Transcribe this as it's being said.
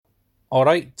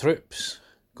Alright, troops.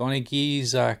 Gonna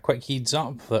gi'es a quick heads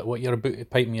up that what you're about to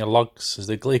pipe me your lugs is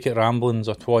the glaikit ramblings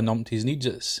of twa numpties needs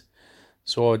it.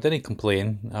 So dinna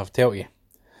complain, I've tell you.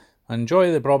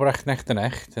 Enjoy the Brobrach nicht and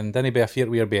echt, and dinna be afeard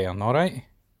wi your bairn, alright?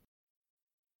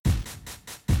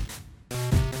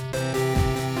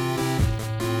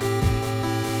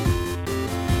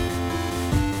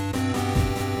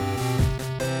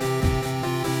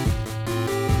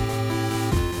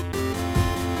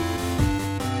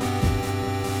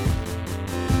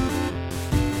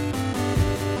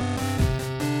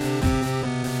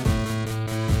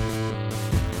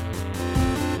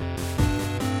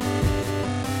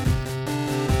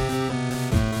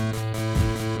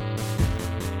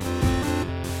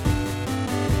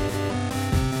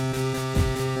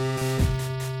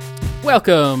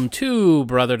 Welcome to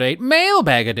Brother Date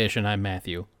Mailbag Edition. I'm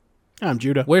Matthew. I'm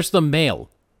Judah. Where's the mail?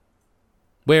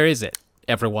 Where is it,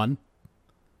 everyone?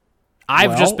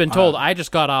 I've just been told I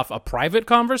just got off a private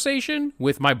conversation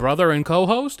with my brother and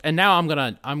co-host, and now I'm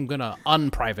gonna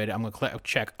unprivate it. I'm gonna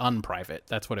check unprivate.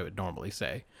 That's what it would normally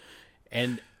say,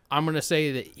 and I'm gonna say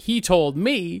that he told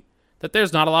me that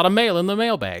there's not a lot of mail in the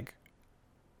mailbag.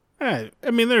 I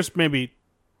mean, there's maybe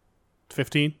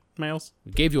 15 mails.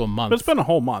 We gave you a month. But it's been a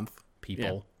whole month.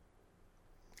 People.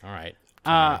 Yeah. All right.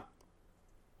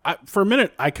 For a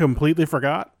minute, I completely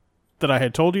forgot that I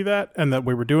had told you that and that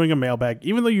we were doing a mailbag,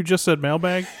 even though you just said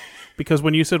mailbag, because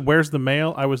when you said, where's the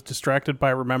mail, I was distracted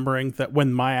by remembering that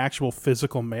when my actual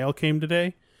physical mail came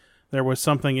today, there was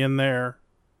something in there,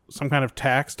 some kind of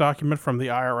tax document from the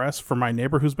IRS for my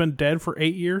neighbor who's been dead for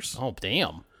 8 years. Oh,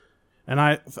 damn. And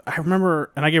I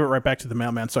remember, and I gave it right back to the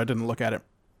mailman, so I didn't look at it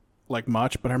like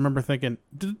much, but I remember thinking,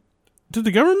 Did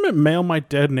the government mail my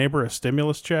dead neighbor a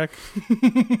stimulus check?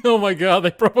 Oh my god,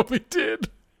 they probably did.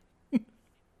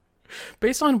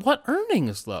 Based on what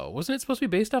earnings, though? Wasn't it supposed to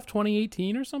be based off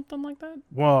 2018 or something like that?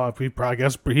 Well, I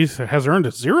guess he has earned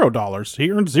 $0.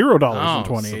 He earned $0 in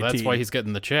 2018. So that's why he's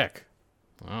getting the check.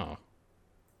 Oh.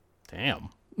 Damn.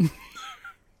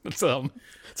 It's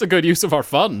a good use of our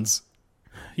funds.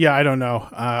 Yeah, I don't know.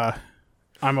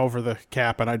 I'm over the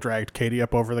cap, and I dragged Katie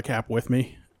up over the cap with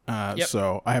me.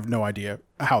 So I have no idea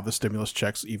how the stimulus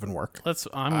checks even work.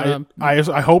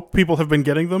 I hope people have been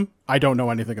getting them. I don't know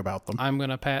anything about them. I'm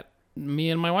gonna pat me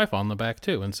and my wife on the back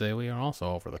too and say we are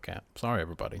also over the cap. Sorry,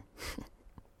 everybody.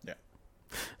 Yeah.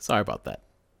 Sorry about that.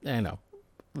 I know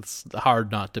it's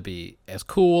hard not to be as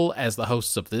cool as the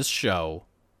hosts of this show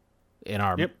in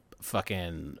our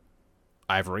fucking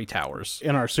ivory towers,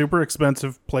 in our super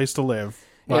expensive place to live.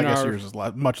 Well, I guess yours is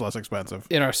much less expensive.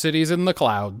 In our cities in the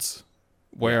clouds,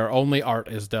 where only art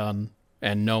is done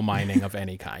and no mining of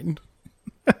any kind.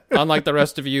 Unlike the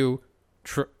rest of you,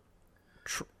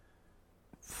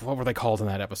 what were they called in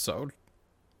that episode?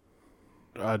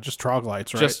 Just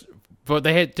troglodytes, right? But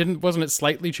wasn't it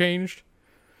slightly changed?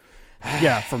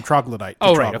 Yeah, from troglodyte to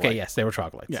right, troglodyte. okay, yes, they were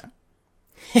troglodytes.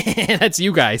 Yeah. That's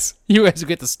you guys. You guys who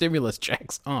get the stimulus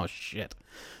checks. Oh, shit.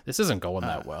 This isn't going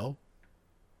that well.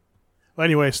 Well,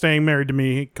 anyway, staying married to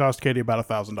me cost Katie about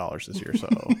 $1,000 this year, so...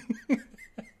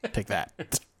 Take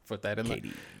that. Put that in the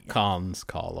cons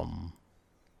column.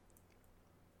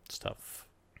 Stuff.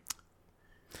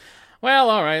 Well,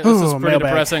 all right. This is pretty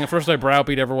depressing. At first I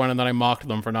browbeat everyone, and then I mocked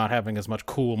them for not having as much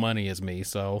cool money as me,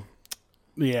 so...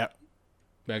 Yeah.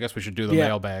 I guess we should do the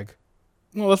mailbag.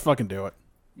 Well, let's fucking do it.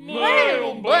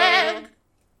 Mailbag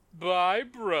by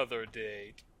Brother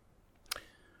Date.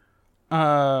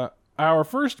 Our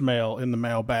first mail in the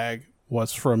mailbag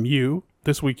was from you.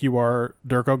 This week you are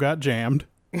Durko Got Jammed.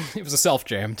 It was a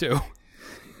self-jam, too.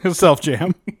 A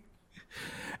self-jam.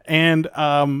 And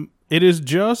it is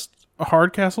just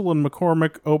Hardcastle and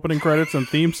McCormick opening credits and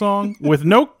theme song with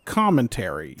no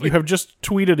commentary. You have just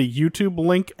tweeted a YouTube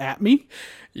link at me.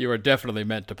 You are definitely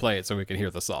meant to play it so we can hear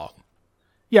the song.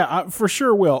 Yeah, for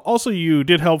sure will. Also, you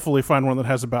did helpfully find one that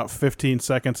has about 15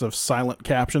 seconds of silent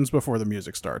captions before the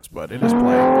music starts, but it is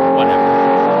playing.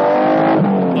 Whatever.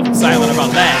 Nothing silent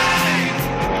about that.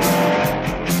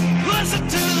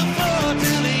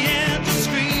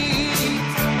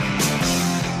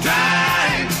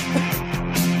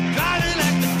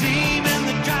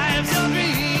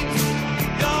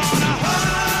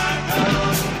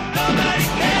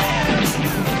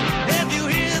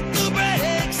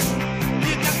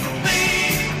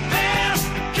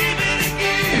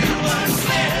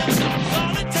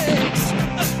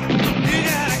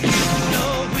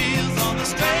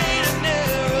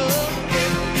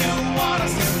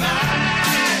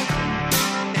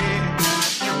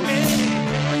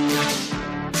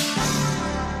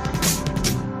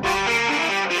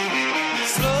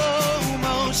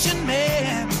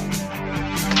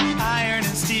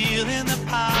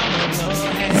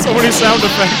 So many sound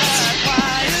effects.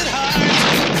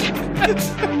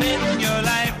 Betting your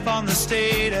life on the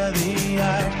state of the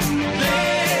art.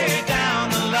 Lay down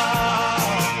the law.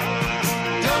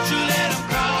 Don't you let them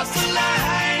cross the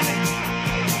line.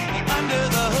 Under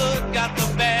the hood, got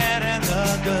the bad and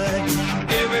the good.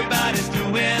 Everybody's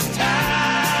doing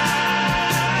time.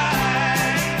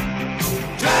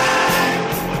 Drive.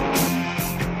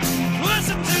 Push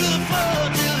them to the floor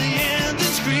till the end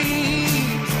and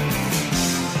scream.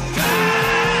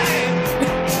 Drive.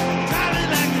 Driving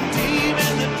like a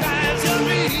demon that drives your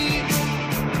reed.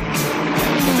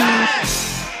 Drive.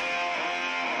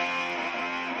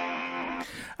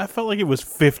 I felt like it was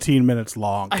 15 minutes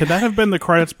long. Could that have been the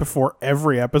credits before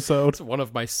every episode? One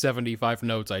of my 75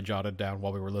 notes I jotted down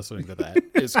while we were listening to that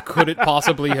is, could it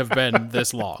possibly have been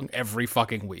this long every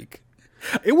fucking week?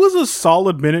 It was a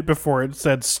solid minute before it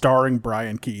said starring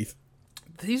Brian Keith.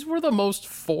 These were the most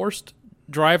forced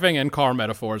driving and car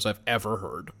metaphors I've ever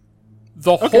heard.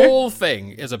 The whole thing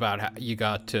is about how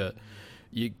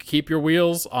you keep your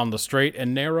wheels on the straight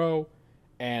and narrow,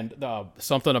 and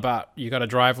something about you got to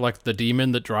drive like the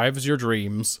demon that drives your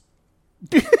dreams.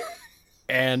 But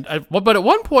at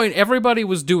one point, everybody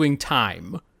was doing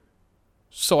time.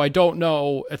 So I don't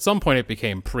know. At some point, it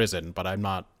became prison, but I'm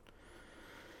not.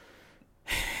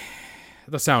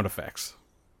 The sound effects.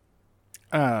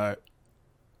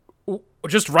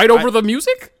 Just right over the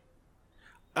music?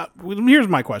 Here's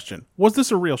my question. Was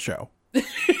this a real show?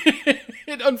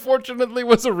 It unfortunately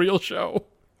was a real show.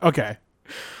 Okay.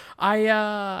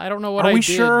 I don't know what Are I we did.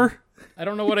 sure? I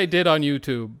don't know what I did on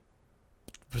YouTube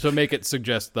to make it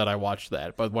suggest that I watched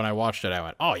that. But when I watched it, I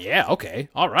went, oh, yeah, okay,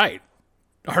 all right.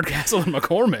 Hardcastle and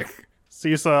McCormick. So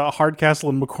you saw Hardcastle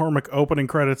and McCormick opening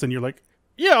credits, and you're like,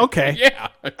 yeah, okay. Yeah.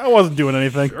 I wasn't doing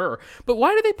anything. Sure. But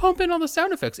why do they pump in all the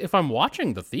sound effects? If I'm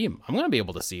watching the theme, I'm going to be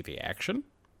able to see the action.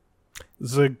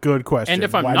 This is a good question. And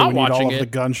if I'm Why not do we need watching all of the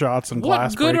it, gunshots and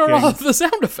glass What good breaking are all of the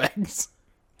sound effects?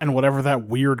 and whatever that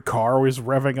weird car was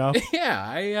revving up? It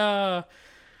Yeah,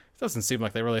 doesn't seem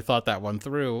like they really thought that one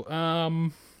through.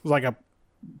 was like a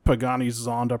Pagani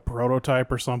Zonda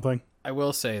prototype or something. I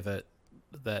will say that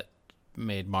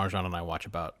made Marjan and I watch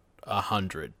about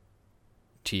 100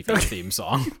 TV theme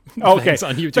song Okay, things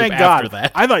on YouTube thank after God.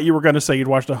 that. I thought you were going to say you'd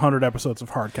watched 100 episodes of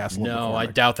Hardcastle. and No, I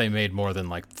McCormick. doubt they made more than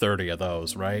like 30 of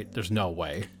those, right? There's no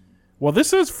way. Well,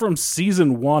 this is from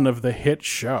season 1 of the hit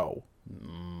show.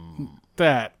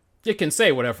 That It can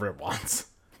say whatever it wants.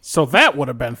 so that would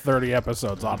have been 30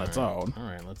 episodes on its own. All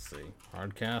right, let's see.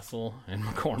 Hardcastle and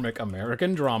McCormick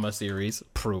American Drama Series.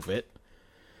 Prove it.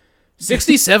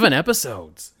 67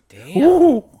 episodes. Damn.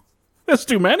 Ooh, that's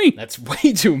too many. That's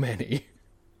way too many.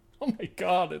 Oh my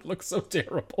god, it looks so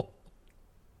terrible.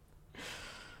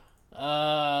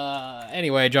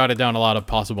 Anyway, I jotted down a lot of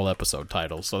possible episode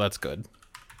titles, so that's good.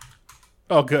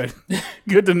 Oh, good.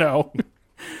 Good to know.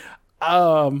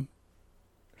 Oh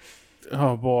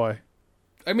boy.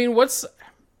 I mean, what's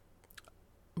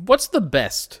the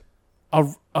best?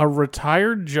 A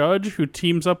retired judge who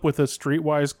teams up with a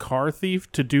streetwise car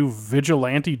thief to do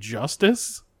vigilante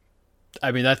justice?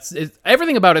 I mean,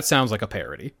 everything about it sounds like a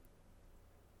parody.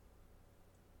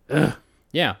 Ugh.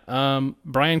 Yeah,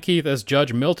 Brian Keith as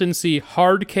Judge Milton C.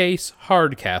 Hardcase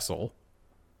Hardcastle.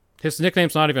 His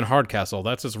nickname's not even Hardcastle,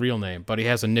 that's his real name, but he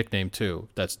has a nickname too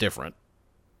that's different.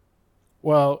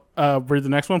 Well, read the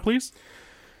next one, please.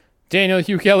 Daniel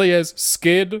Hugh Kelly as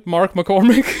Skid Mark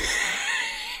McCormick.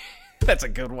 That's a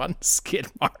good one. Skid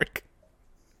Mark.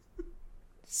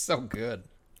 So good.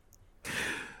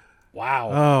 Wow.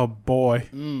 Oh boy.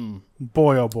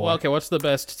 Boy, oh boy. Well, okay, what's the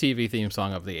best TV theme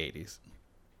song of the 80s?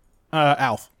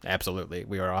 Alf. Absolutely.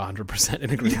 We are 100% in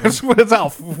agreement. That's what is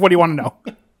Alf. What do you want to know?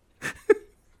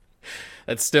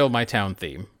 That's still my town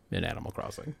theme in Animal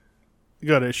Crossing.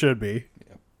 Good, it should be.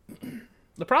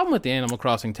 The problem with the Animal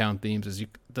Crossing town themes is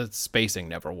the spacing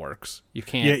never works. You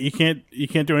can't. Yeah, you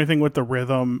can't do anything with the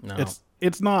rhythm. No.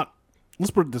 It's not.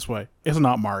 Let's put it this way: it's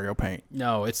not Mario Paint.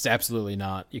 No, it's absolutely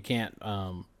not. You can't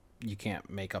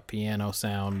make a piano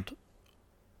sound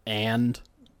and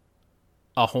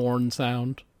a horn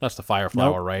sound. That's the Fire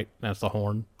Flower, Nope. right? That's the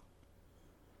horn.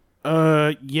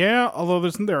 Yeah. Although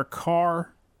isn't there a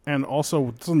car, and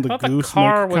also doesn't the thought the goose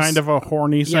car make was- kind of a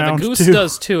horny Yeah, sound the goose too?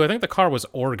 does too. I think the car was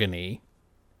organy.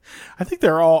 I think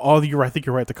they're all. Oh, I think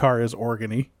you're right. The car is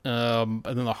organy. And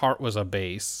then the heart was a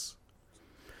bass.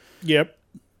 Yep.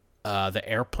 The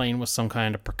airplane was some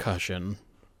kind of percussion.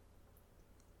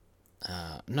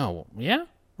 No, yeah?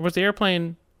 Or was the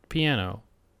airplane piano?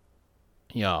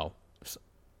 Yo,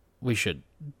 we should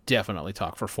definitely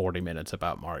talk for 40 minutes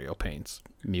about Mario Paint's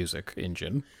music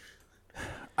engine.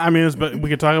 I mean, but we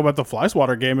could talk about the Fly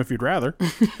Swatter game if you'd rather.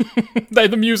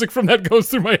 The music from that goes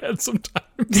through my head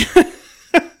sometimes.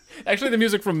 Actually, the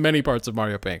music from many parts of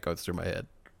Mario Paint goes through my head.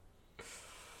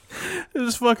 It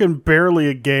was fucking barely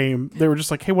a game. They were just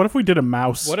like, hey, what if we did a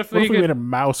mouse? What if we we made a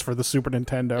mouse for the Super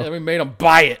Nintendo? And we made them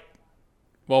buy it.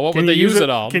 Well, what would they use it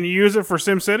on? Can you use it for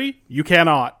SimCity? You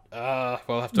cannot.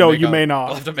 We'll have to No, make you may not.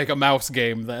 We'll have to make a mouse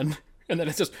game then. And then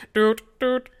it's just...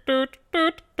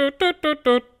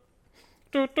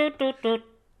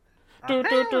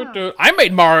 I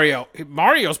made Mario.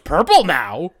 Mario's purple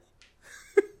now.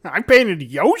 I painted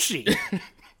Yoshi.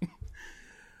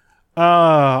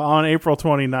 On April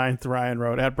 29th, Ryan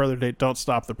wrote, at Brother Date, don't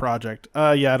stop the project.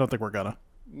 Yeah, I don't think we're gonna.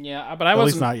 Yeah, but I At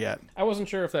wasn't... least not yet. I wasn't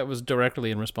sure if that was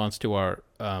directly in response to our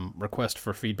request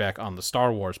for feedback on the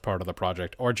Star Wars part of the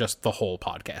project or just the whole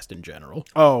podcast in general.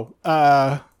 Oh,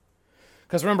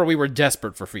 Because remember, we were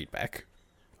desperate for feedback.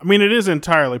 I mean, it is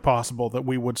entirely possible that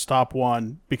we would stop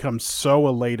one, become so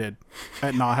elated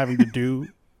at not having to do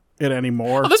it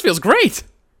anymore Oh, this feels great.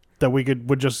 that we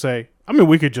would just say, I mean,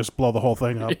 we could just blow the whole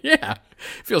thing up. Yeah.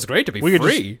 It feels great to be We could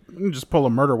free. just pull a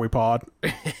Murder We Pod.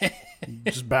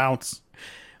 Just bounce.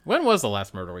 When was the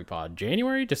last Murder We Pod?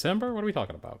 January? December? What are we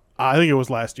talking about? I think it was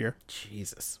last year.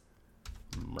 Jesus.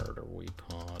 Murder We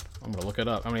Pod. I'm going to look it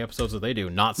up. How many episodes did they do?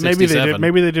 Not 67. Maybe they did.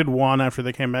 Maybe they did one after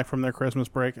they came back from their Christmas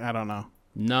break. I don't know.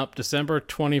 Nope. December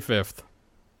 25th.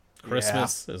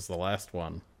 Christmas is the last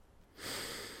one.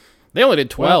 They only did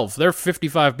 12. They're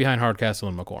 55 behind Hardcastle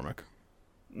and McCormick.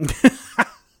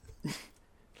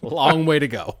 Long way to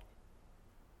go.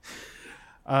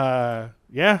 Yeah,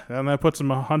 and that puts them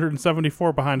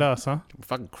 174 behind us, huh? We're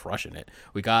fucking crushing it.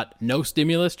 We got no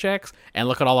stimulus checks, and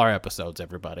look at all our episodes,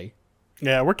 everybody.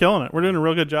 Yeah, we're killing it. We're doing a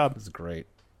real good job. This is great.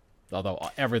 Although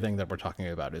everything that we're talking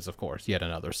about is, of course, yet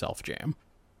another self-jam.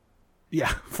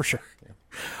 Yeah, for sure. Yeah.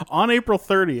 On April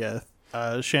 30th,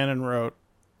 Shannon wrote,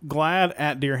 glad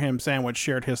at Dear Ham Sandwich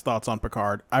shared his thoughts on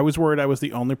Picard. I was worried I was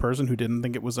the only person who didn't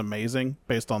think it was amazing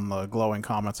based on the glowing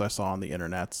comments I saw on the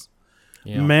internets.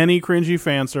 Yeah. Many cringy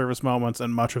fan service moments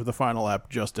and much of the final ep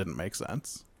just didn't make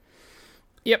sense.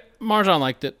 Yep, Marjan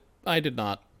liked it. I did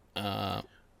not. I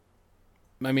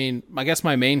mean, I guess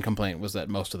my main complaint was that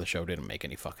most of the show didn't make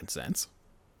any fucking sense.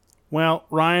 Well,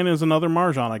 Ryan is another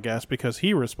Marjan, I guess, because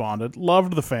he responded,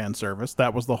 loved the fan service.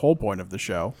 That was the whole point of the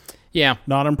show. Yeah.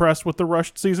 Not impressed with the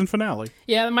rushed season finale.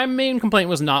 Yeah, my main complaint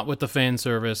was not with the fan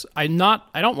service. I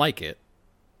don't like it,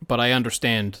 but I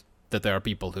understand that there are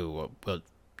people who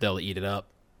they'll eat it up,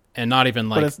 and not even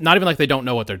like they don't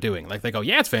know what they're doing. Like they go,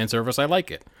 yeah, it's fan service, I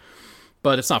like it,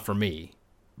 but it's not for me.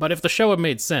 But if the show had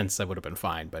made sense, I would have been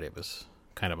fine. But it was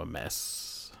kind of a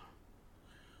mess.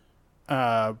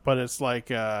 But it's like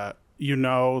you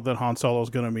know that Han Solo's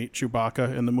going to meet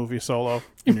Chewbacca in the movie Solo,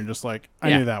 and you're just like,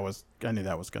 I knew that was going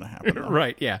to happen.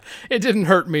 Right? Yeah, it didn't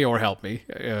hurt me or help me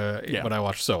when I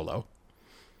watched Solo.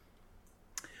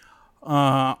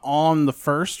 On the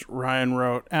first, Ryan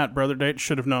wrote, at Brother Date,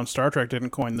 should have known Star Trek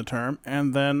didn't coin the term,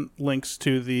 and then links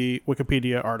to the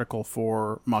Wikipedia article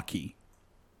for Maquis.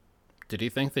 Did he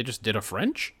think they just did a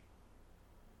French?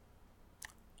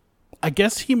 I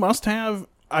guess he must have.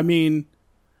 I mean,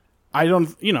 I don't,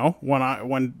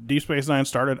 when Deep Space Nine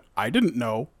started, I didn't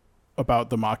know about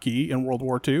the Maquis in World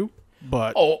War II,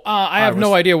 but... I have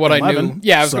no idea what 11, I knew.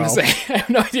 Yeah, I was going to say, I have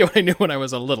no idea what I knew when I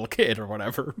was a little kid or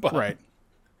whatever. But, right.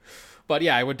 But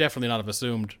yeah, I would definitely not have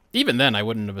assumed, even then I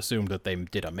wouldn't have assumed that they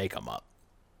did a make-em-up.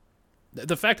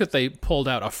 The fact that they pulled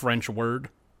out a French word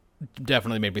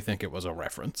definitely made me think it was a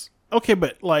reference. Okay,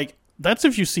 but, like, that's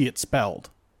if you see it spelled.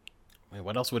 Wait,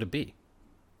 what else would it be?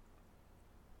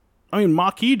 I mean,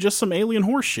 Maquis, just some alien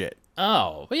horse shit.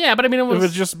 Oh, yeah, but I mean, it was... If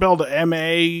it's just spelled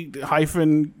M-A-K...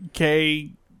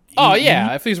 Oh,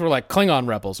 yeah, if these were, like, Klingon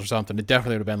rebels or something, it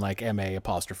definitely would have been, like, M-A-Q,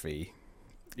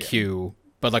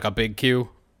 but, like, a big Q.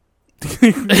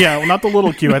 Yeah, well, not the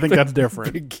little Q. I think that's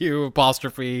different. Big Q,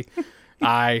 apostrophe,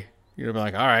 I. You'd be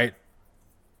like, all right.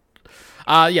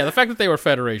 Yeah, the fact that they were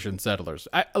Federation settlers.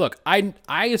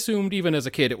 I assumed even as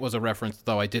a kid it was a reference,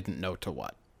 though I didn't know to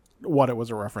what. What it was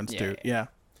a reference to, yeah.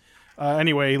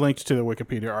 Anyway, he linked to the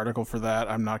Wikipedia article for that.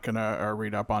 I'm not going to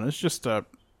read up on it. It's just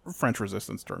French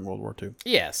resistance during World War II.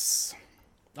 Yes.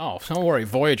 Oh, don't worry.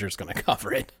 Voyager's going to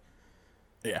cover it.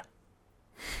 Yeah.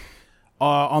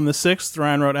 On the 6th,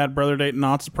 Ryan wrote, at Brother Date,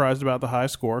 not surprised about the high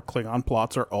score. Klingon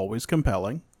plots are always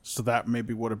compelling. So that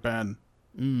maybe would have been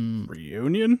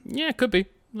reunion? Yeah, it could be.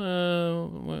 We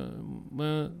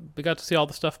got to see all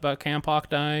the stuff about Campok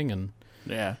dying, and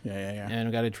Yeah. and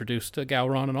we got introduced to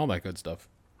Gowron and all that good stuff.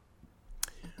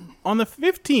 On the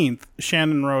 15th,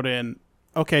 Shannon wrote in,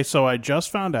 okay, so I just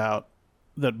found out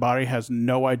that Body has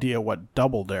no idea what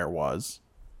Double Dare was,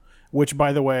 which,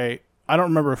 by the way, I don't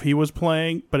remember if he was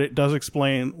playing, but it does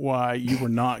explain why you were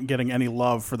not getting any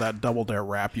love for that Double Dare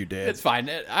rap you did. It's fine.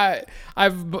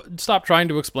 I've stopped trying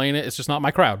to explain it. It's just not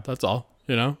my crowd. That's all.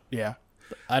 You know. Yeah.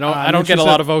 I don't get a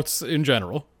lot of votes in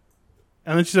general.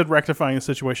 And then she said, rectifying the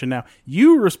situation now.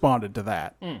 You responded to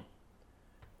that.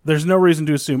 There's no reason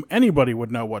to assume anybody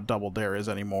would know what Double Dare is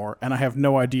anymore, and I have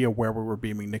no idea where we were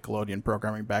beaming Nickelodeon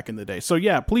programming back in the day. So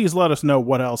yeah, please let us know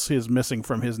what else is missing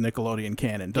from his Nickelodeon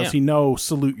canon. Does he know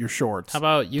Salute Your Shorts? How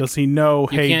about you? Does he know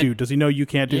Hey Dude? Does he know you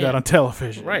can't do that on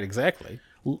television? Right, exactly.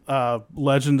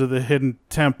 Legend of the Hidden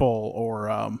Temple,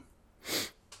 or I don't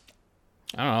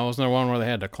know. Wasn't there one where they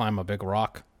had to climb a big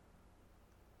rock?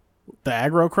 the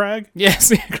Aggro Crag? Yes,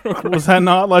 the Aggro Crag. Was that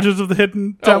not Legends of the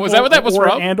Hidden Temple? Oh, was that what that was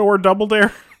from? And/or Double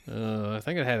Dare? I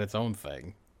think it had its own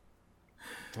thing.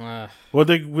 What's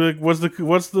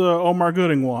the Omar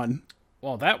Gooding one?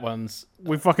 Well, that one's...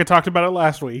 We fucking talked about it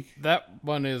last week. That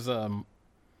one is Wild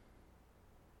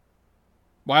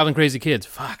and Crazy Kids.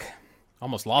 Fuck.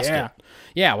 Almost lost it.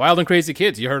 Yeah, Wild and Crazy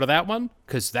Kids. You heard of that one?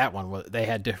 Because that one, they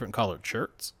had different colored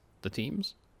shirts, the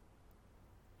teams.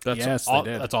 Yes, they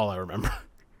did. That's all I remember.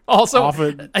 Also,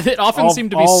 it often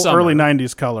seemed to be all summer. early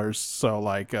 90s colors. So,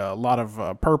 like, a lot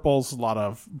of purples, a lot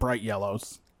of bright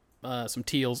yellows. Some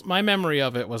teals. My memory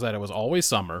of it was that it was always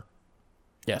summer.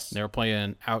 Yes. They were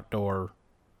playing outdoor,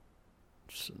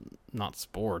 not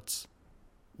sports,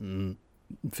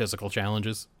 physical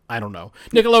challenges. I don't know.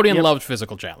 Nickelodeon loved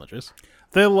physical challenges.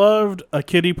 They loved a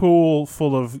kiddie pool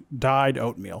full of dyed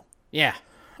oatmeal. Yeah.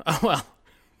 Well,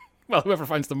 whoever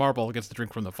finds the marble gets to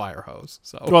drink from the fire hose.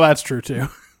 So. Well, that's true, too.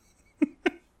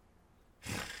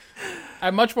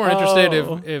 I'm much more interested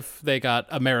if they got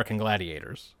American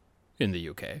Gladiators in the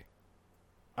UK.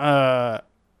 I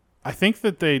think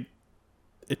that it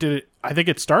did it. I think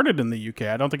it started in the UK.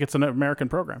 I don't think it's an American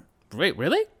program. Wait,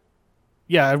 really?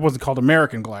 Yeah, it wasn't called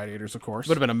American Gladiators, of course.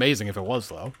 Would have been amazing if it was,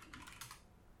 though.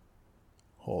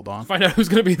 Hold on. Find out who's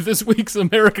going to be this week's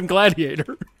American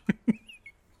Gladiator.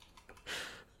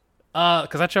 Because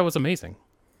that show was amazing.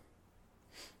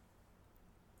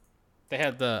 They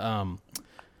had the,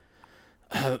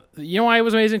 you know why it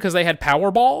was amazing? Because they had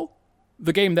Powerball,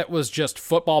 the game that was just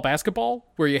football,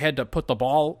 basketball, where you had to put the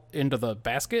ball into the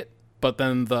basket, but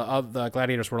then the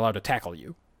gladiators were allowed to tackle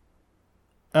you.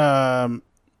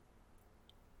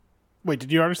 Wait,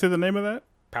 did you already say the name of that?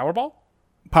 Powerball?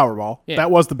 Powerball. Yeah. That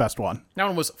was the best one. That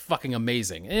one was fucking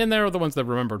amazing. And they're the ones that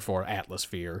remembered for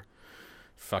Atmosphere.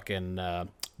 Fucking,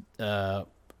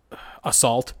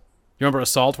 Assault. You remember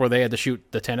Assault, where they had to shoot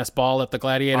the tennis ball at the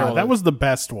gladiator? That was the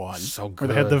best one. So good.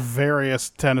 Where they had the various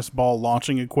tennis ball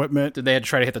launching equipment. Did they had to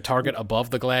try to hit the target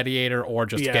above the gladiator, or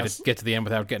just get to the end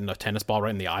without getting a tennis ball right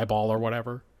in the eyeball or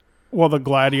whatever? Well, the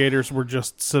gladiators were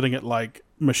just sitting at, like,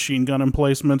 machine gun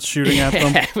emplacements shooting at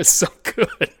them. It was so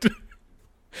good.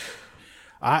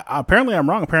 Apparently I'm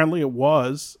wrong. Apparently it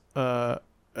was an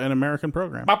American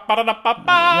program. I wonder where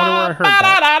I heard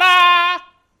that.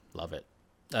 Love it.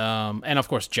 And, of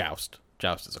course, Joust.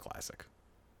 Joust is a classic.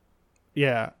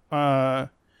 Yeah.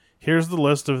 Here's the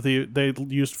list of they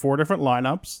used 4 different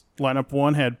lineups. Lineup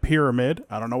 1 had Pyramid.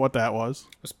 I don't know what that was.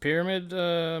 Was Pyramid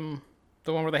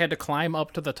the one where they had to climb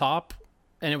up to the top?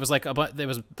 And it was like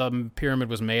the pyramid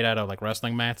was made out of like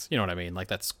wrestling mats. You know what I mean? Like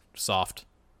that's soft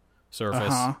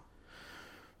surface. Uh-huh.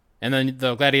 And then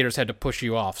the gladiators had to push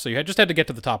you off. So you just had to get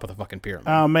to the top of the fucking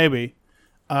pyramid. Maybe.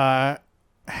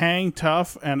 Hang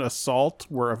Tough and Assault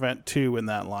were event 2 in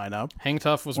that lineup. Hang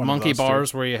Tough was monkey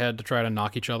bars where you had to try to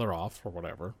knock each other off or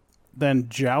whatever. Then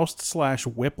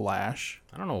Joust/Whiplash.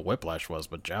 I don't know what Whiplash was,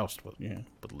 but Joust was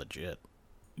but legit.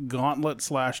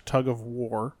 Gauntlet/Tug of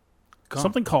War.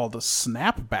 Something called a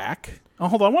Snapback. Oh,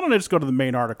 hold on. Why don't I just go to the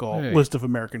main article, list of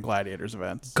American Gladiators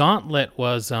events? Gauntlet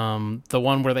was the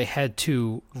one where they had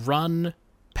to run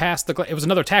past it was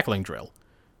another tackling drill.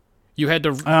 You had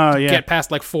to get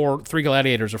past like 3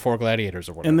 gladiators or 4 gladiators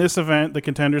or whatever. In this event, the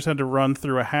contenders had to run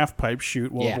through a half-pipe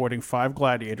chute while avoiding 5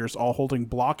 gladiators, all holding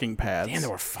blocking pads. Damn, there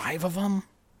were 5 of them?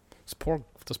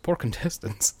 Those poor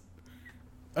contestants.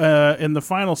 In the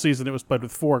final season, it was played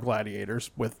with 4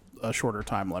 gladiators with a shorter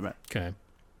time limit. Okay.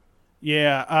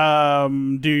 Yeah.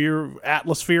 Do your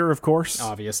Atmosphere, of course.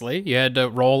 Obviously. You had to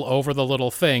roll over the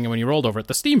little thing, and when you rolled over it,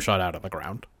 the steam shot out of the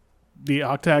ground. The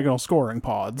octagonal scoring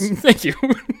pods. Thank you.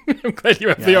 I'm glad you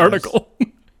have the article.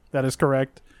 That is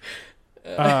correct.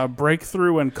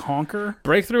 Breakthrough and Conquer.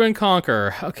 Breakthrough and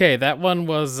Conquer. Okay, that one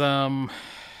was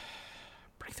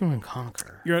Breakthrough and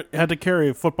Conquer. You had to carry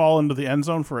a football into the end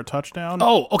zone for a touchdown.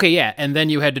 Oh, okay, yeah. And then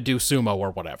you had to do sumo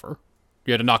or whatever.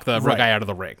 You had to knock the guy out of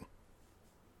the ring.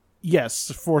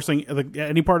 Yes, forcing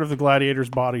any part of the gladiator's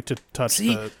body to touch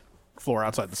the floor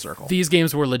outside the circle. These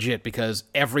games were legit because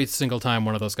every single time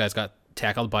one of those guys got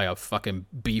tackled by a fucking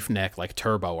beef neck like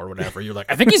Turbo or whatever, you're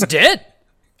like, I think he's dead.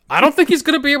 I don't think he's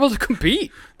going to be able to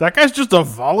compete. That guy's just a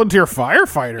volunteer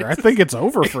firefighter. I think it's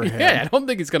over for him. Yeah, I don't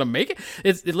think he's going to make it.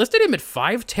 It listed him at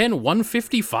 5'10",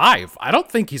 155. I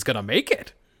don't think he's going to make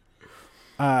it.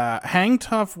 Hang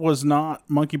Tough was not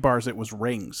monkey bars, it was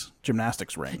rings,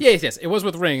 gymnastics rings. Yes. It was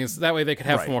with rings. That way they could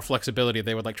have Right. more flexibility.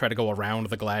 They would like try to go around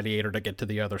the gladiator to get to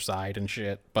the other side and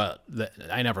shit. But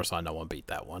I never saw no one beat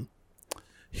that one.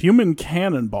 Human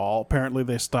Cannonball, apparently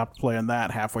they stopped playing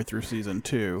that halfway through season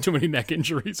 2. Too many neck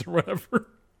injuries or whatever.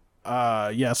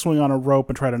 Yeah, swing on a rope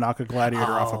and try to knock a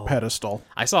gladiator off a pedestal.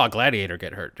 I saw a gladiator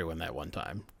get hurt doing that one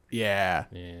time. Yeah.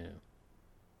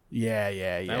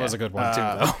 Yeah. That was a good one too,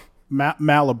 though.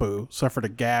 Malibu suffered a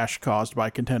gash caused by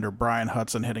contender Brian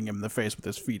Hudson hitting him in the face with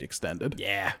his feet extended.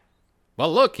 Yeah.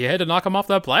 Well, look, you had to knock him off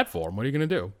that platform. What are you going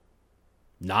to do?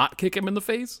 Not kick him in the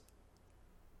face?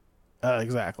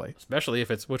 Exactly. Especially if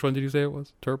it's, which one did you say it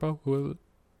was? Turbo? Who was it?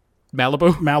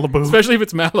 Malibu? Malibu. Especially if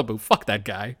it's Malibu. Fuck that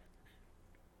guy.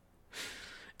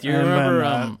 Do you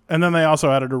remember? And then they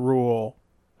also added a rule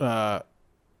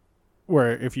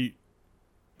where if you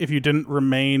didn't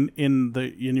remain in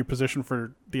your position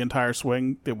for the entire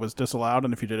swing, it was disallowed,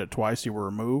 and if you did it twice, you were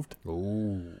removed.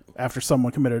 Ooh. After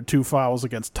someone committed 2 fouls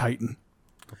against Titan.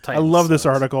 I Titan love this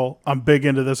sucks. article. I'm big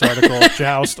into this article.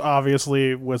 Joust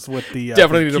obviously was with the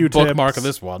Definitely the need a bookmark of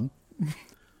Q-tips. this one.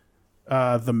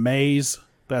 The maze.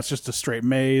 That's just a straight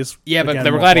maze. Yeah, but Again,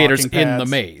 there were no gladiators blocking in the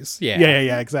pads. maze. Yeah.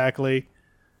 Yeah, exactly.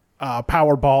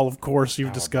 Powerball, of course,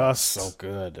 you've discussed. So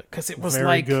good. Because it was Very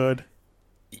like good.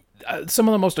 Some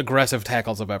of the most aggressive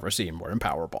tackles I've ever seen were in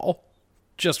Powerball.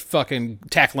 Just fucking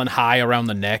tackling high around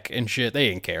the neck and shit. They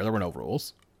didn't care. There were no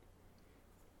rules.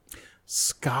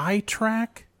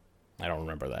 Skytrack? I don't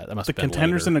remember that. That must The have been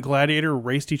contenders later. and the gladiator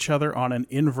raced each other on an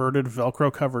inverted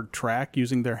Velcro-covered track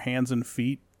using their hands and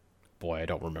feet. Boy, I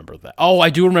don't remember that. Oh, I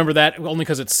do remember that, only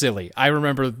because it's silly. I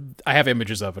have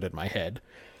images of it in my head.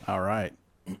 All right.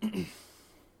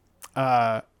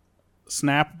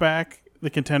 Snapback. The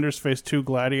contenders faced 2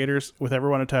 gladiators with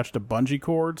everyone attached to bungee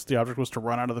cords. The object was to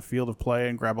run out of the field of play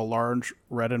and grab a large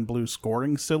red and blue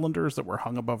scoring cylinders that were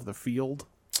hung above the field.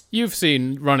 You've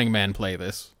seen Running Man play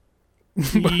this,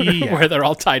 Yeah. where they're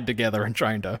all tied together and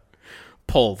trying to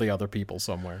pull the other people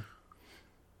somewhere.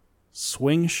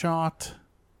 Swing shot.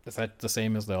 Is that the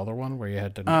same as the other one, where you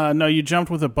had to... No, you jumped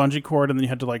with a bungee cord and then you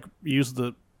had to like use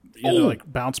the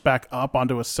bounce back up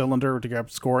onto a cylinder to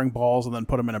grab scoring balls and then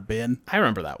put them in a bin. I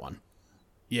remember that one.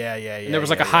 Yeah. And there was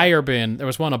like a higher bin. There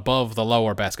was one above the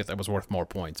lower basket that was worth more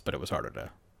points, but it was harder to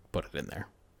put it in there.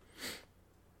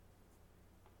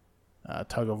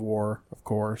 Tug of war, of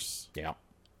course, Yeah.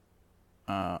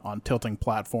 on tilting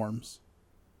platforms.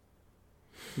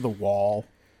 The wall,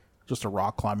 just a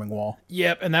rock climbing wall.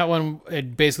 Yep, and that one,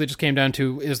 it basically just came down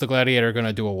to, is the gladiator going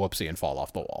to do a whoopsie and fall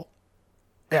off the wall?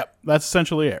 Yep, that's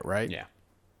essentially it, right? Yeah.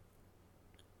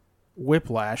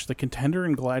 Whiplash, the contender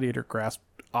and gladiator grasped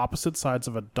opposite sides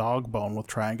of a dog bone with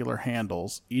triangular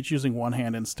handles, each using one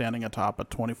hand and standing atop a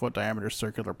 20-foot diameter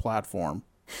circular platform.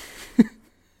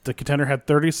 The contender had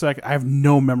 30 seconds. I have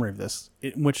no memory of this,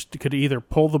 in which could either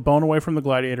pull the bone away from the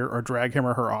gladiator or drag him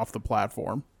or her off the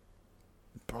platform.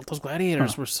 Bro, those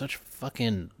gladiators were such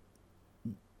fucking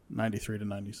 93 to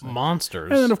 96.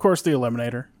 monsters. And then, of course, the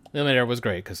Eliminator. The Eliminator was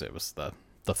great because it was the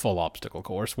full obstacle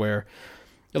course where,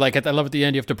 like, I love at the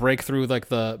end you have to break through like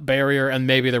the barrier, and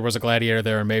maybe there was a gladiator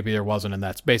there, and maybe there wasn't, and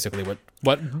that's basically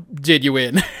what did you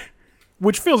in.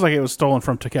 Which feels like it was stolen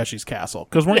from Takeshi's Castle.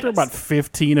 Because weren't there about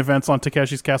 15 events on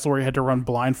Takeshi's Castle where you had to run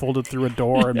blindfolded through a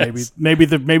door, and Yes. maybe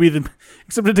the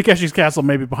except in Takeshi's Castle,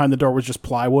 maybe behind the door was just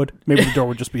plywood. Maybe the door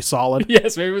would just be solid.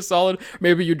 Yes, maybe it was solid.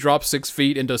 Maybe you drop 6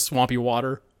 feet into swampy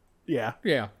water. Yeah.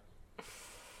 Yeah.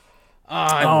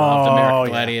 I loved American yeah.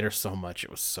 Gladiator so much. It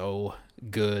was so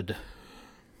good.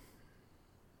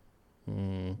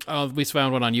 We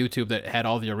found one on YouTube that had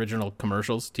all the original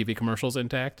commercials, TV commercials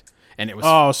intact. And it was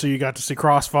Oh, so you got to see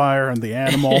Crossfire and the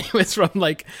animal. it was from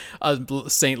like a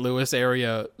St. Louis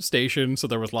area station, so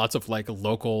there was lots of like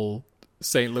local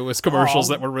St. Louis commercials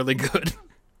that were really good.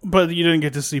 But you didn't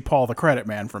get to see Paul the Credit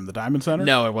Man from the Diamond Center?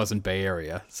 No, it wasn't Bay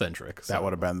Area centric. So. That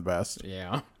would have been the best.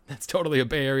 Yeah, that's totally a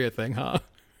Bay Area thing, huh?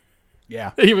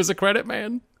 Yeah. He was a credit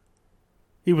man.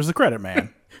 He was the Credit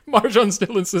Man. Marjan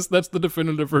still insists that's the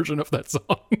definitive version of that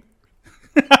song.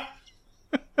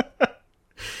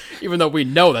 Even though we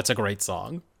know that's a great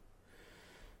song.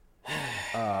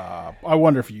 I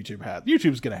wonder if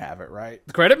YouTube's going to have it, right?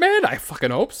 The Credit Man? I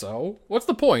fucking hope so. What's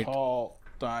the point? Paul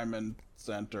Diamond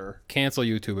Center. Cancel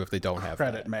YouTube if they don't have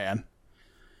Credit that. Man.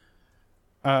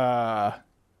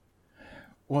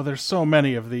 Well, there's so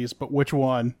many of these, but which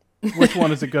one? Which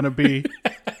one is it going to be?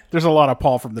 There's a lot of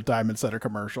Paul from the Diamond Center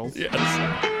commercials. Yes.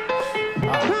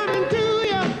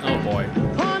 Oh boy.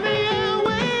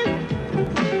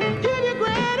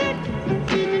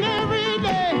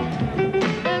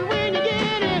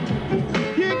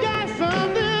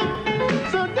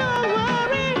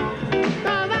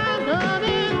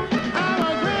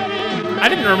 I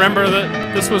didn't remember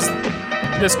that this was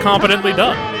this competently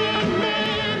done.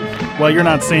 Well, you're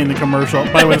not seeing the commercial.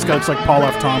 By the way, this guy looks like Paul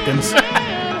F. Tompkins.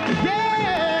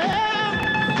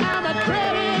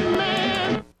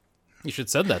 You should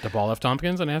send that to Paul F.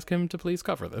 Tompkins and ask him to please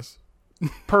cover this.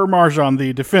 Per Marjan,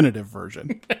 the definitive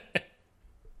version.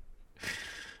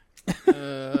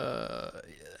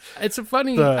 It's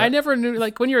funny. I never knew,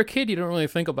 like, when you're a kid, you don't really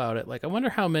think about it. Like, I wonder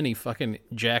how many fucking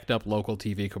jacked up local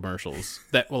TV commercials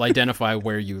that will identify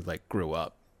where you, like, grew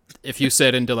up. If you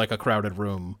said into, like, a crowded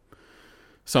room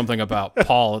something about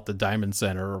Paul at the Diamond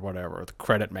Center or whatever, the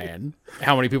Credit Man,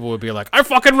 how many people would be like, I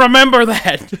fucking remember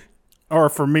that? Or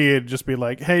for me, it'd just be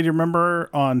like, hey, do you remember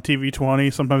on TV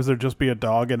 20, sometimes there'd just be a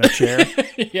dog in a chair?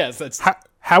 Yes, that's...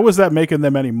 How was that making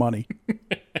them any money?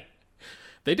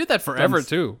 They did that forever,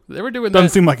 too. They were doing Doesn't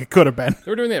that. seem like it could have been.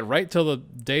 They were doing that right till the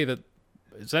day that...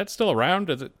 Is that still around?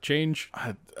 Does it change?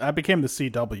 I became the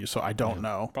CW, so I don't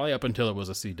know. Probably up until it was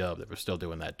a C-dub, they were still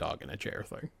doing that dog in a chair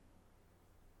thing.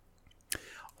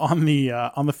 On the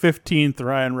 15th,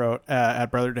 Ryan wrote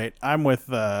at Brother Date, I'm with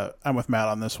Matt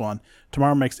on this one.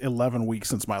 Tomorrow makes 11 weeks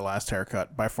since my last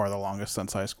haircut, by far the longest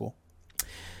since high school.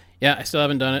 Yeah, I still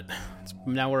haven't done it.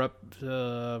 Now we're up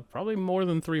probably more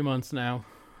than 3 months now.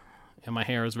 And my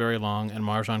hair is very long, and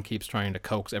Marjan keeps trying to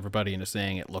coax everybody into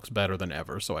saying it looks better than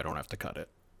ever, so I don't have to cut it.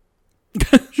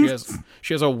 She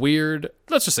has a weird,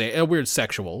 let's just say, a weird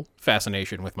sexual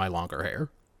fascination with my longer hair.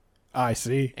 I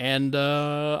see. And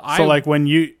so like when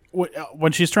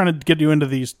she's trying to get you into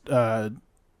these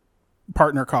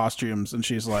partner costumes, and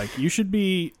she's like, you should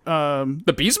be the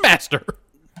Beastmaster.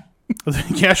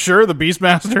 Yeah, sure, the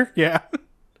Beastmaster. Yeah,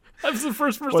 that's the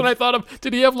first person I thought of.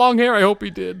 Did he have long hair? I hope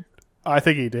he did. I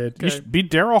think he did. Okay. You should be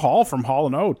Daryl Hall from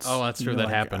Hall & Oates. Oh, that's true. That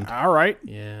happened. All right.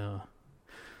 Yeah.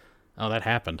 Oh, that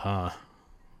happened, huh?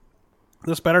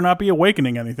 This better not be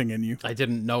awakening anything in you. I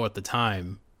didn't know at the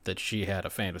time that she had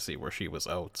a fantasy where she was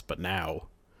Oates, but now.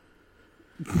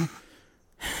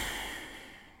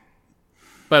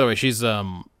 By the way, she's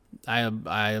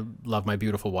I love my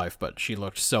beautiful wife, but she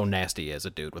looked so nasty as a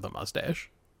dude with a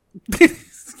mustache.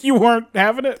 You weren't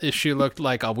having it? She looked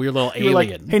like a weird little You were like,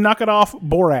 alien. hey, knock it off,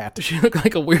 Borat. She looked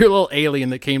like a weird little alien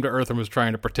that came to Earth and was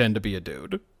trying to pretend to be a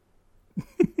dude.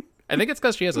 I think it's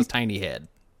because she has a tiny head.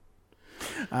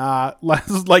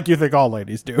 Like you think all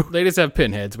ladies do. Ladies have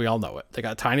pinheads. We all know it. They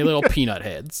got tiny little peanut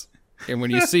heads. And when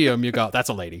you see them, you go, that's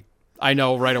a lady. I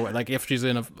know right away. Like if she's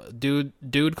in a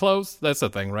dude clothes, that's the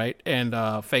thing, right?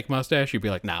 And fake mustache, you'd be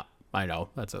like, nah, I know.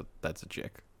 That's a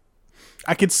chick.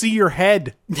 I could see your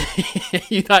head.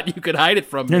 You thought you could hide it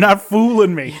from me. You're not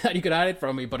fooling me. You thought you could hide it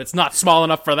from me, but it's not small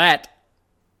enough for that.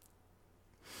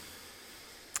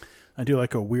 I do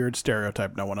like a weird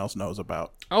stereotype no one else knows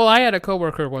about. Oh, I had a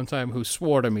coworker one time who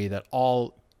swore to me that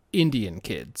all Indian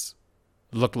kids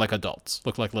looked like adults,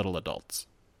 looked like little adults.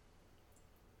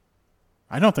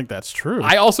 I don't think that's true.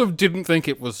 I also didn't think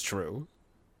it was true,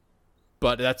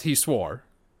 but he swore.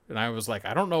 And I was like,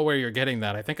 I don't know where you're getting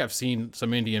that. I think I've seen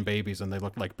some Indian babies and they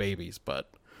look like babies, but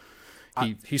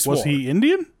he swore. Was he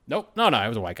Indian? Nope. No, I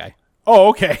was a white guy. Oh,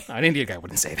 okay. An Indian guy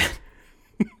wouldn't say that.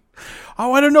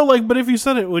 Oh, I don't know. Like, but if you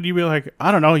said it, would you be like,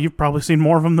 I don't know, you've probably seen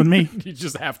more of them than me? You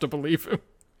just have to believe him.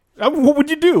 What would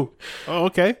you do? Oh,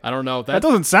 okay. I don't know. That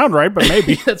doesn't sound right, but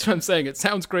maybe. That's what I'm saying. It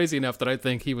sounds crazy enough that I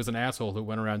think he was an asshole who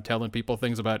went around telling people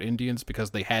things about Indians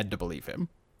because they had to believe him.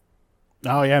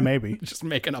 Oh, yeah, maybe. Just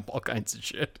making up all kinds of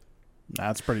shit.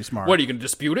 That's pretty smart. What, are you going to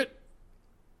dispute it?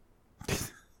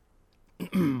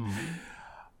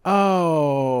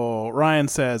 Oh, Ryan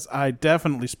says, I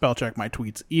definitely spell check my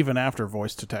tweets even after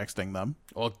voice to texting them.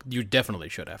 Well, you definitely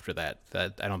should after that.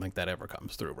 I don't think that ever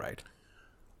comes through, right?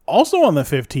 Also on the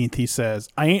 15th, he says,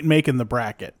 I ain't making the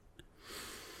bracket.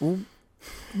 We'll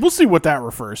see what that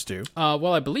refers to.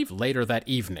 Well, I believe later that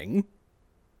evening,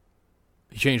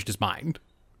 he changed his mind.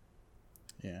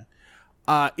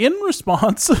 Yeah. In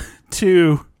response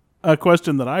to a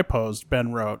question that I posed,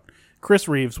 Ben wrote, Chris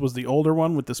Reeves was the older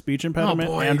one with the speech impediment.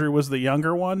 Oh, boy. Andrew was the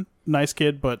younger one. Nice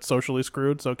kid, but socially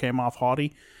screwed, so came off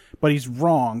haughty. But he's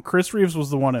wrong. Chris Reeves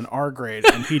was the one in our grade,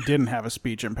 and he didn't have a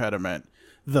speech impediment.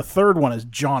 The third one is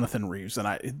Jonathan Reeves,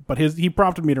 but he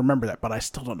prompted me to remember that, but I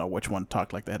still don't know which one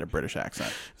talked like they had a British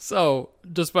accent. So,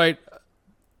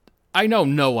 I know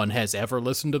no one has ever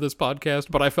listened to this podcast,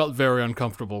 but I felt very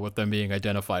uncomfortable with them being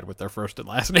identified with their first and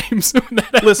last names.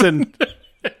 Listen,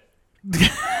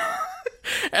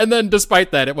 and then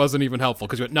despite that, it wasn't even helpful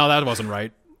because no, that wasn't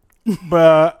right.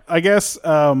 but I guess,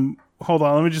 hold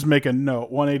on, let me just make a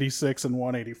note. 186 and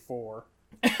 184.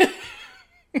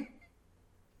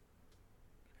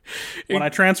 When I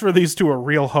transfer these to a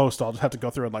real host, I'll just have to go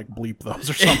through and like bleep those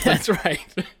or something. That's right.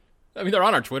 I mean, they're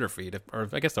on our Twitter feed, or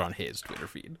I guess they're on his Twitter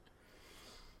feed.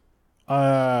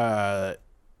 Yeah,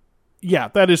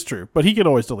 that is true, but he could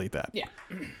always delete that. Yeah.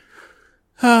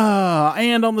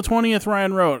 And on the 20th,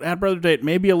 Ryan wrote, at Brother Date,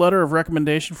 maybe a letter of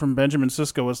recommendation from Benjamin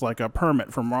Sisko is like a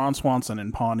permit from Ron Swanson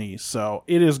in Pawnee, so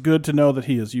it is good to know that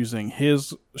he is using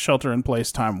his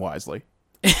shelter-in-place time wisely.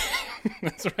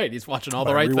 That's right. He's watching all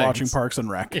the right rewatching things. Parks and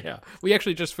Rec. Yeah. We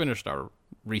actually just finished our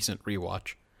recent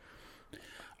rewatch.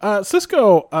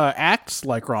 Sisko acts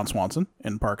like Ron Swanson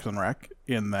in Parks and Rec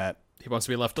in that He wants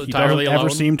to be left he entirely doesn't alone.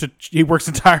 ever seem to. He works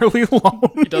entirely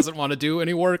alone. He doesn't want to do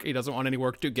any work. He doesn't want any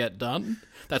work to get done.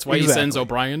 That's why he sends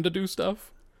O'Brien to do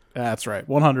stuff. That's right,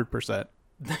 100%.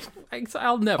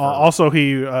 I'll never. Also,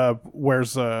 he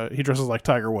he dresses like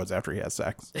Tiger Woods after he has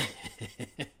sex.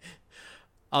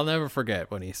 I'll never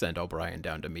forget when he sent O'Brien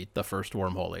down to meet the first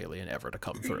wormhole alien ever to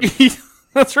come through.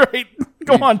 That's right.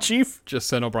 Go on, Chief. Just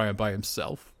sent O'Brien by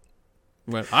himself.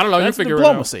 Went, I don't know. That's you figure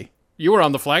diplomacy. it out. You were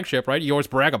on the flagship, right? You always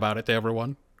brag about it to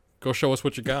everyone. Go show us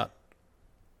what you got.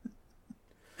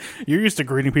 You're used to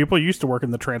greeting people. You used to work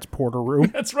in the transporter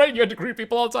room. That's right. You had to greet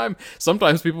people all the time.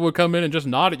 Sometimes people would come in and just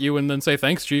nod at you and then say,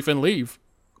 thanks, Chief, and leave.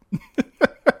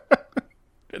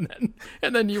 and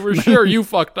then you were sure you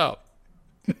fucked up.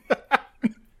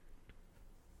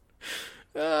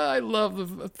 I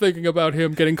love thinking about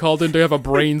him getting called in to have a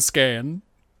brain scan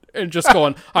and just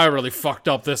going, I really fucked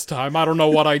up this time. I don't know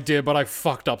what I did, but I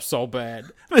fucked up so bad.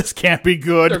 This can't be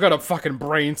good. They're gonna fucking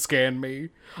brain scan me.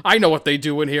 I know what they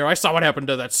do in here. I saw what happened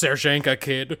to that Serzhenka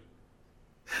kid.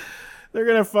 They're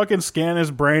gonna fucking scan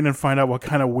his brain and find out what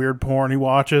kind of weird porn he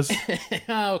watches.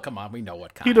 Oh, come on. We know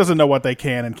what kind. He doesn't know what they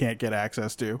can and can't get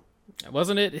access to.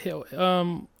 Wasn't it?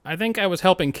 I think I was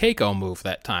helping Keiko move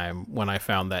that time when I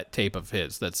found that tape of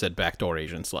his that said "Backdoor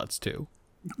Asian Sluts" too.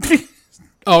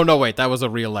 Oh no, wait, that was a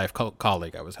real life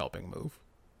colleague I was helping move.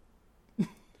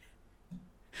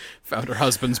 Found her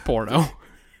husband's porno.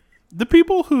 The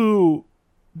people who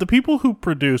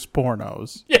produce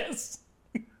pornos, Yes.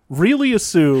 really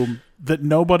assume that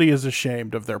nobody is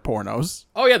ashamed of their pornos.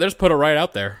 Oh yeah, they just put it right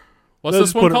out there. What's They'll this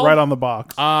just one put called? it right on the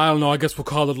box. I don't know. I guess we'll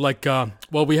call it like.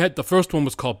 We had the first one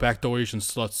was called Backdoor Asian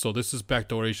Sluts, so this is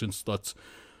Backdoor Asian Sluts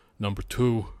number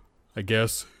 2, I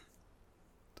guess.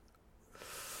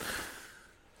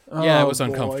 Yeah, it was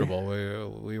uncomfortable.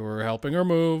 We were helping her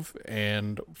move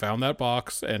and found that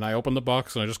box, and I opened the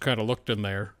box and I just kind of looked in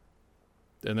there.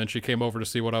 And then she came over to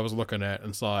see what I was looking at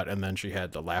and saw it, and then she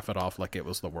had to laugh it off like it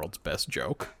was the world's best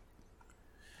joke.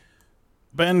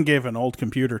 Ben gave an old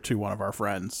computer to one of our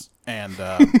friends, and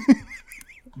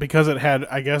because it had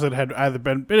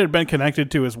been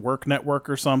connected to his work network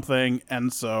or something,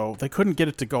 and so they couldn't get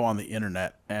it to go on the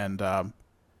internet. And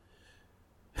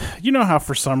you know how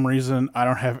for some reason I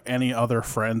don't have any other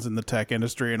friends in the tech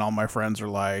industry, and all my friends are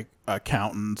like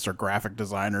accountants or graphic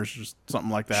designers, or something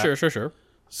like that. Sure.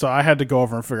 So I had to go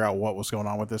over and figure out what was going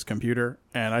on with this computer,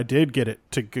 and I did get it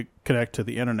to connect to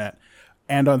the internet.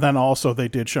 And then also they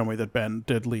did show me that Ben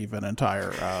did leave an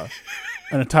entire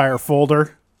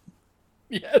folder.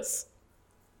 Yes.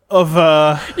 Of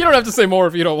You don't have to say more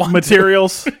if you don't want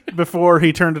materials before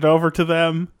he turned it over to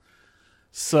them.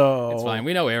 So It's fine.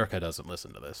 We know Erica doesn't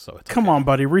listen to this, so it's come okay. on,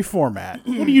 buddy, reformat.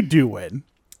 What are you doing?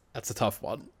 That's a tough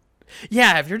one.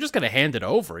 Yeah, if you're just gonna hand it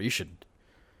over, you should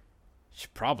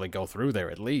probably go through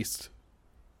there at least.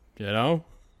 You know?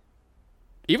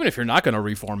 Even if you're not gonna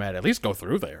reformat, at least go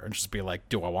through there and just be like,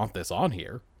 do I want this on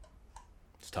here?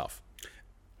 It's tough.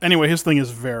 Anyway, his thing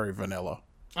is very vanilla.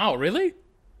 Oh, really?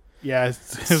 Yeah,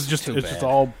 it's just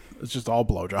all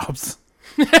blowjobs.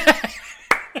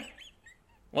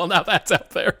 Well, now that's out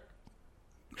there.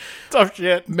 Tough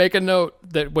shit. Make a note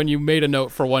that when you made a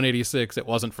note for 186, it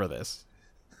wasn't for this.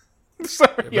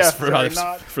 Sorry, It was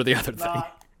for the other thing.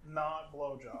 Not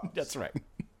blowjobs. That's right.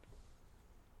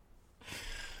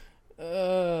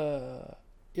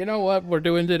 You know what we're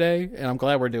doing today, and I'm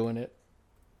glad we're doing it,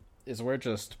 is we're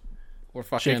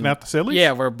fucking Shaking out the sillies?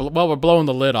 Yeah, we're blowing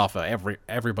the lid off of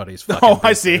everybody's fucking Oh,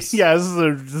 I see. business. Yeah,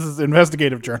 this is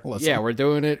investigative journalism. Yeah, we're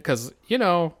doing it because,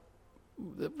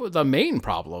 the main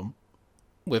problem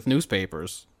with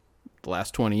newspapers the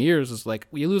last 20 years is like,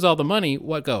 you lose all the money,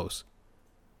 what goes?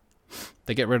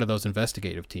 They get rid of those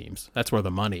investigative teams. That's where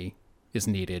the money is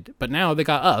needed. But now they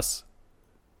got us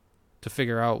to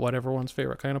figure out what everyone's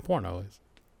favorite kind of porno is.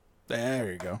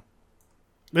 There you go.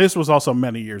 This was also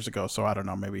many years ago, so I don't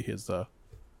know. Maybe his.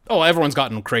 Oh, everyone's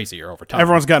gotten crazier over time.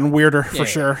 Everyone's gotten weirder for Yeah.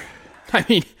 sure. I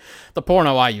mean, the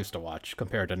porno I used to watch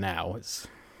compared to now is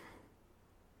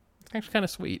actually kind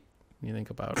of sweet. When you think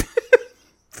about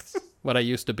what I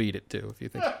used to beat it to. If you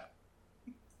think,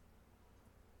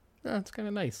 yeah, it's kind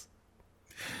of nice.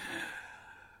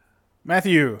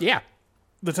 Matthew, Yeah.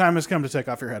 the time has come to take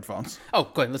off your headphones. Oh,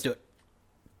 go ahead. Let's do it.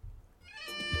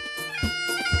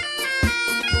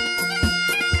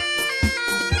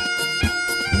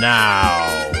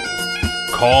 Now,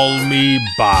 call me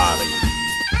Bobby.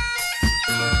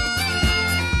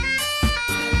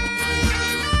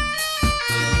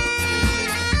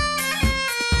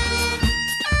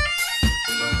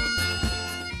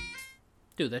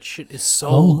 Dude, that shit is so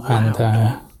Oh, loud.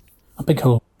 and a big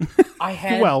hello. I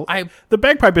had Well, I the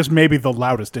bagpipe is maybe the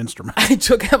loudest instrument. I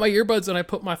took out my earbuds and I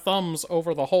put my thumbs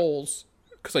over the holes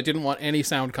because I didn't want any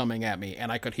sound coming at me,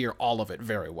 and I could hear all of it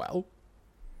very well.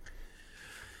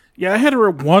 Yeah, I had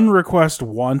one request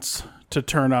once to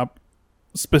turn up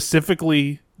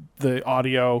specifically the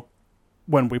audio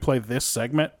when we play this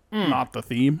segment, not the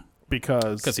theme,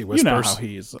 because 'Cause he you know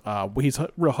whispers. how he's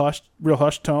real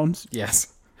hushed tones.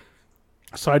 Yes.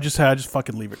 So I just had to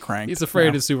fucking leave it cranked. He's afraid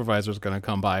you know? his supervisor's going to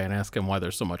come by and ask him why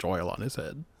there's so much oil on his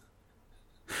head.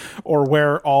 Or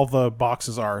where all the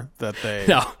boxes are that they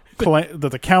No.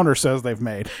 that the counter says they've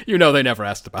made. You know they never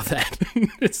asked about that.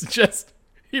 It's just,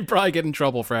 he'd probably get in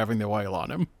trouble for having the oil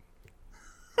on him.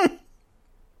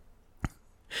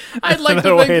 I'd like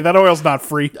to Hey, think, that oil's not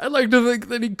free. I'd like to think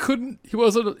that he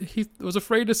was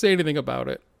afraid to say anything about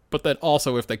it, but that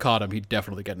also if they caught him, he'd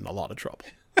definitely get in a lot of trouble.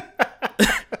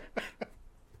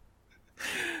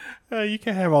 You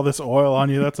can't have all this oil on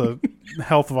you. That's a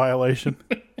health violation.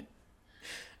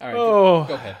 All right, Oh.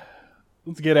 go ahead.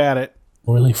 Let's get at it.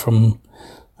 Really from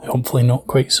hopefully not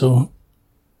quite so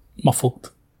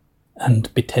muffled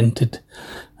and betented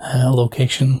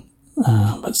location,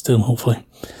 but still hopefully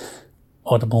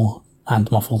audible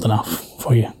and muffled enough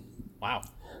for you. Wow.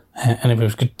 And it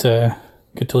was good to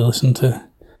listen to.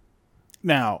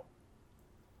 Now,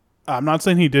 I'm not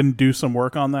saying he didn't do some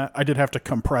work on that. I did have to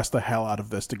compress the hell out of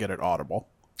this to get it audible.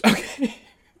 Okay.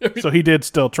 So he did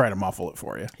still try to muffle it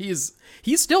for you. He's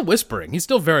still whispering. He's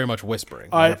still very much whispering.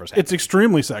 whatever's happening. It's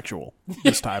extremely sexual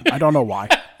this time. I don't know why.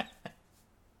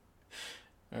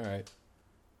 All right.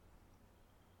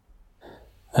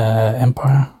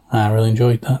 Empire. I really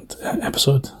enjoyed that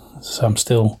episode. So I'm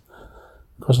still,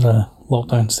 because of the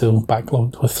lockdown, still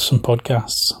backlogged with some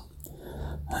podcasts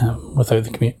without the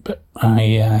commute. But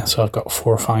so I've got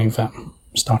 4 or 5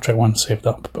 Star Trek ones saved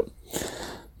up. But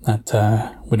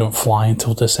that we don't fly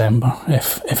until December,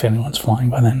 if anyone's flying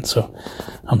by then. So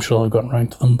I'm sure I've gotten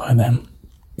around to them by then.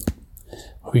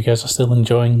 Hope you guys are still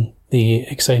enjoying the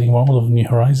exciting world of New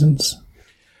Horizons.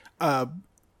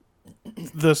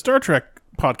 The Star Trek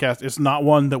podcast is not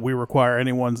one that we require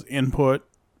anyone's input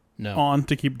No. on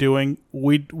to keep doing.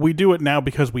 We do it now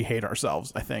because we hate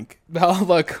ourselves, I think. Well,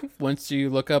 look, once you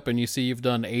look up and you see you've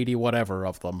done 80 whatever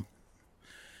of them,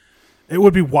 It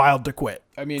would be wild to quit.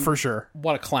 I mean, for sure.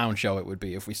 what a clown show it would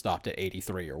be if we stopped at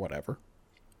 83 or whatever.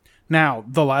 Now,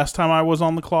 the last time I was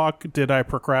on the clock, did I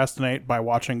procrastinate by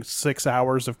watching 6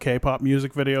 hours of K-pop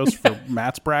music videos for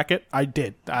Matt's bracket? I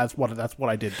did. That's what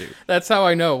I did do. That's how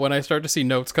I know when I start to see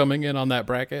notes coming in on that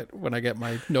bracket. When I get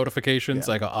my notifications,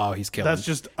 I go, "Oh, he's killing." That's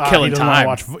just killing he doesn't wanna time.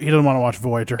 watch. He doesn't want to watch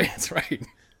Voyager. That's right.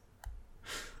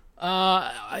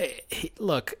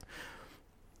 Look,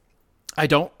 I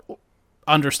don't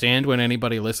understand when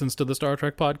anybody listens to the Star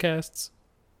Trek podcasts,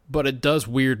 but it does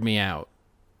weird me out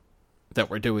that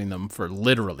we're doing them for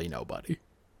literally nobody,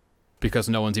 because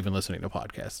no one's even listening to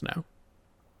podcasts now.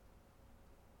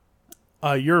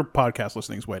 Your podcast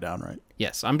listening's way down, right?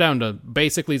 Yes, I'm down to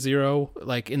basically 0,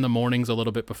 like in the mornings a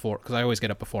little bit before, because I always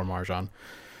get up before Marjan,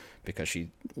 because she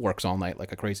works all night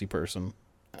like a crazy person.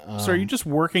 So are you just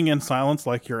working in silence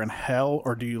like you're in hell,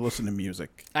 or do you listen to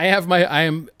music? I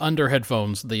am under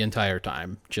headphones the entire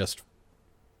time, just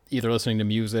either listening to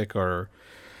music or...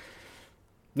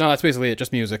 No, that's basically it,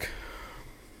 just music.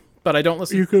 But I don't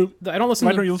listen. I don't listen.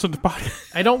 Why don't you listen to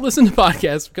podcasts? I don't listen to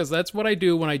podcasts because that's what I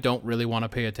do when I don't really want to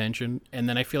pay attention, and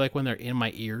then I feel like when they're in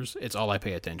my ears, it's all I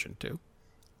pay attention to.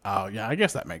 Oh yeah, I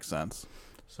guess that makes sense.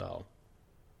 So,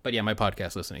 but yeah, my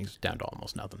podcast listening's down to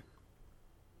almost nothing.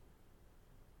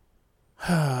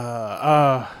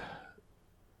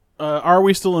 Are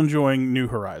we still enjoying New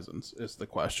Horizons? Is the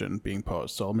question being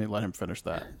posed. So let me let him finish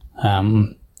that.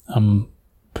 I'm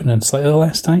putting in slightly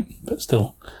less time, but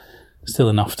still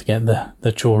enough to get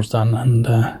the chores done,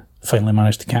 and finally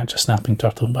managed to catch a snapping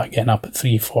turtle by getting up at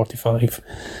 3:45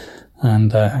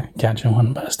 and catching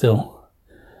one, but I still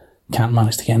can't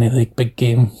manage to get any of the big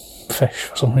game fish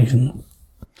for some reason.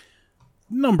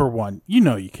 Number one,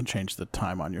 you can change the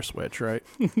time on your Switch, right?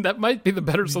 That might be the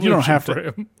better solution You don't have for to.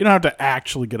 him. You don't have to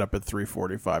actually get up at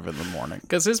 3:45 in the morning.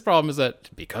 Because his problem is that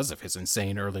because of his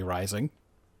insane early rising,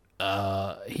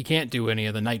 he can't do any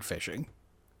of the night fishing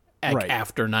Right.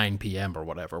 after 9 p.m. or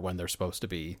whatever when they're supposed to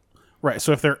be. Right.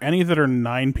 So if there are any that are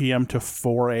 9 p.m. to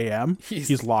 4 a.m.,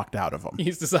 he's locked out of them.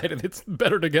 He's decided it's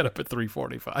better to get up at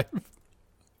 3:45.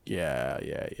 Yeah.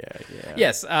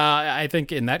 Yes, I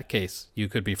think in that case you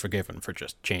could be forgiven for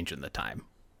just changing the time.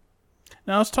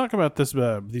 Now let's talk about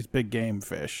these big game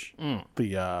fish,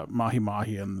 the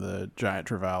mahi-mahi and the giant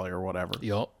trevally or whatever.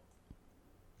 Yup.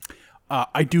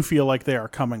 I do feel like they are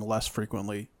coming less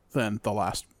frequently than the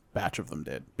last batch of them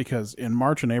did, because in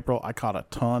March and April I caught a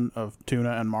ton of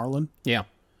tuna and marlin, Yeah.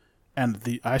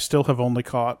 and I still have only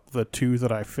caught the 2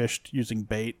 that I fished using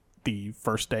bait the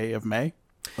first day of May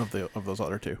of those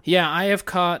other 2. Yeah, I have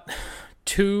caught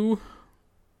 2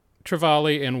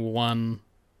 trevally and 1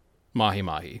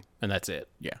 mahi-mahi, and that's it.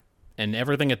 Yeah. And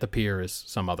everything at the pier is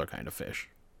some other kind of fish.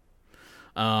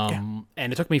 And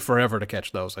it took me forever to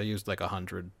catch those. I used like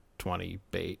 120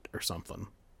 bait or something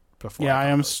before. Yeah, I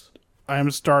caught I am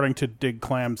starting to dig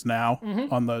clams now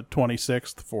on the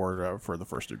 26th for the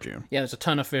 1st of June. Yeah, there's a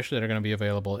ton of fish that are going to be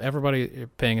available. Everybody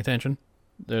paying attention.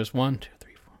 There's 1, 2,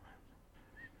 3, 4,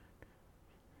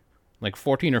 like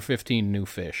 14 or 15 new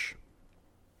fish.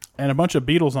 And a bunch of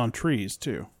beetles on trees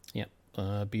too. Yep.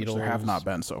 Which Beetles. there have not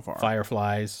been so far.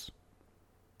 Fireflies.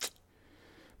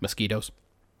 Mosquitoes.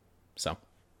 So,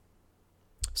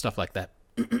 stuff like that.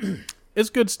 It's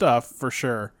good stuff for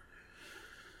sure.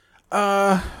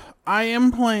 I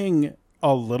am playing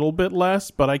a little bit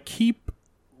less, but I keep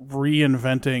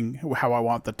reinventing how I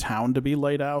want the town to be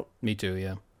laid out. Me too,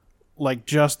 yeah. Like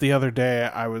just the other day,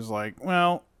 I was like,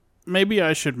 well, maybe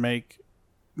I should make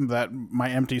my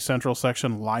empty central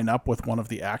section line up with one of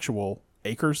the actual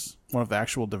acres, one of the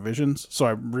actual divisions. So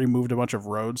I removed a bunch of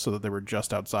roads so that they were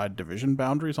just outside division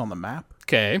boundaries on the map.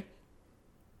 Okay.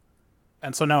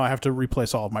 And so now I have to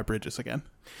replace all of my bridges again.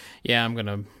 Yeah, I'm going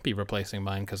to be replacing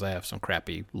mine because I have some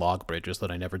crappy log bridges that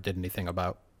I never did anything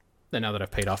about. And now that I've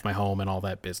paid off my home and all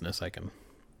that business, I can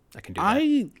do that.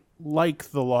 I like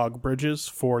the log bridges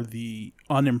for the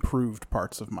unimproved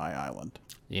parts of my island.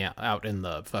 Yeah, out in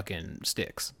the fucking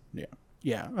sticks.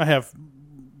 Yeah. I have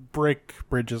brick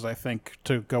bridges, I think,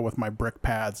 to go with my brick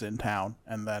paths in town.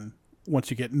 And then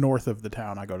once you get north of the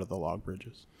town, I go to the log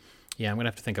bridges. Yeah, I'm going to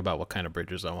have to think about what kind of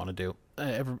bridges I want to do.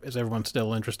 Is everyone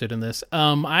still interested in this?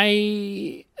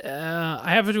 I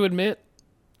have to admit,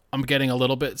 I'm getting a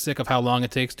little bit sick of how long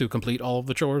it takes to complete all of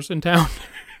the chores in town.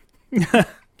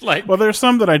 Well, there's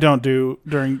some that I don't do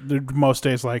during most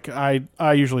days. Like I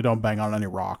usually don't bang on any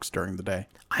rocks during the day.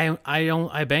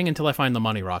 I bang until I find the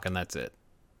money rock, and that's it.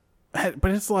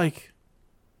 But it's like,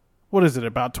 what is it?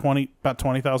 About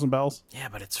 20,000 bells Yeah,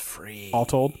 but it's free. all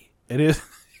told. It is.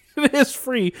 It is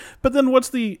free. But then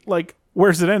what's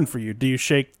where's it end for you? Do you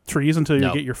shake trees until you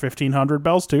No. get your 1,500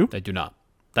 bells too? They do not.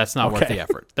 That's not worth Okay. the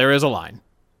effort. There is a line.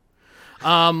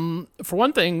 For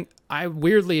one thing, I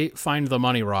weirdly find the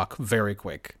money rock very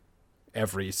quick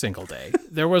every single day.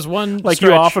 There was one Like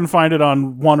stretch, you often find it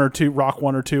on rock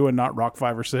 1 or 2 and not rock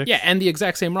 5 or 6? yeah, and the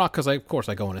exact same rock because of course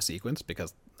I go in a sequence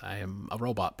because I am a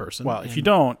robot person. Well, if and- you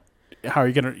don't, how are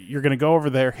you gonna? You're gonna go over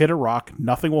there, hit a rock,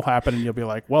 nothing will happen, and you'll be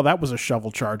like, "Well, that was a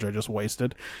shovel charge I just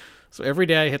wasted." So every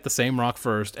day I hit the same rock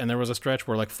first, and there was a stretch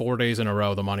where like 4 days in a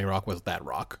row the money rock was that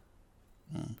rock.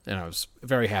 And I was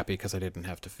very happy because I didn't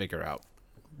have to figure out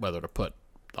whether to put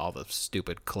all the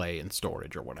stupid clay in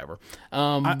storage or whatever.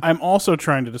 I'm also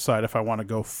trying to decide if I want to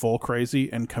go full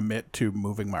crazy and commit to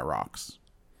moving my rocks.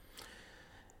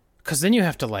 Because then you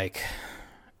have to like,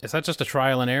 is that just a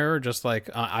trial and error? Just like,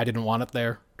 I didn't want it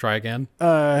there. Try again.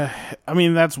 I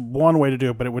mean, that's one way to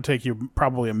do it, but it would take you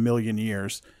probably a million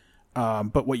years.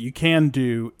 But what you can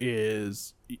do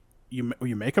is you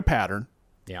make a pattern,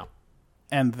 Yeah.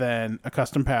 and then a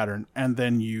custom pattern, and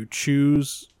then you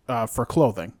choose for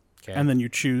clothing, Okay. and then you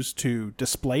choose to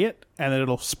display it, and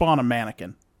it'll spawn a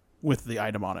mannequin with the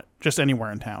item on it, just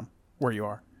anywhere in town where you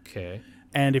are. Okay.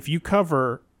 And if you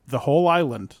cover the whole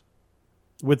island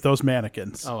with those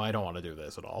mannequins, Oh, I don't want to do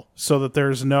this at all. so that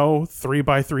there's no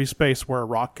 3x3 space where a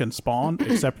rock can spawn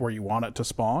except where you want it to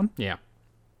spawn, Yeah.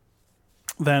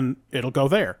 then it'll go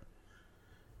there.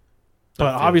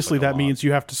 But feels obviously like a that lot. means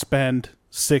you have to spend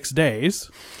 6 days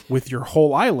with your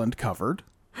whole island covered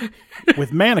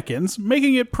with mannequins,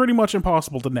 making it pretty much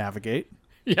impossible to navigate.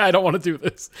 Yeah, I don't want to do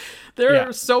this. There Yeah.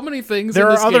 are so many things. There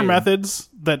in are this other game. methods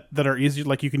that are easier,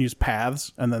 like you can use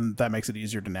paths, and then that makes it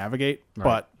easier to navigate. Right.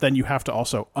 But then you have to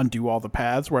also undo all the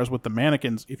paths. Whereas with the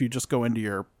mannequins, if you just go into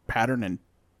your pattern and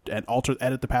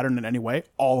edit the pattern in any way,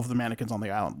 all of the mannequins on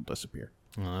the island will disappear.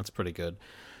 Oh, that's pretty good.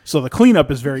 So the cleanup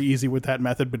is very easy with that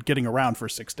method, but getting around for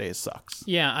 6 days sucks.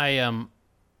 Yeah,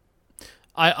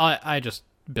 I just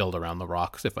build around the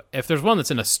rocks. If there's one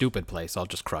that's in a stupid place, I'll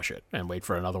just crush it and wait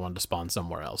for another one to spawn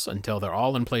somewhere else until they're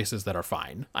all in places that are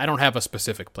fine. I don't have a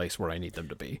specific place where I need them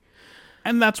to be.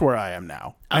 And that's where I am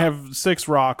now. I have 6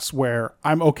 rocks where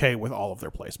I'm okay with all of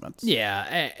their placements.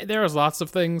 Yeah, there's lots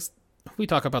of things. We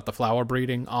talk about the flower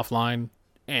breeding offline,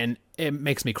 and it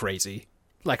makes me crazy.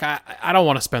 Like, I don't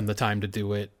want to spend the time to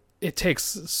do it. It takes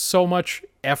so much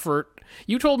effort.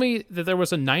 You told me that there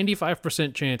was a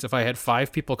 95% chance if I had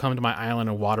 5 people come to my island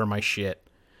and water my shit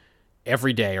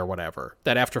every day or whatever,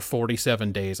 that after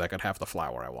 47 days I could have the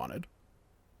flower I wanted.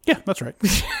 Yeah, that's right.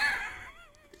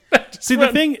 See, the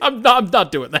thing I'm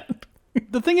not doing that.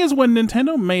 the thing is, when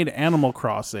Nintendo made Animal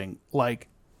Crossing, like,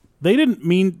 they didn't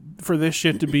mean for this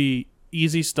shit to be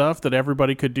easy stuff that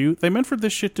everybody could do. They meant for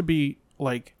this shit to be,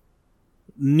 like,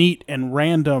 neat and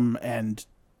random and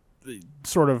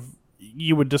sort of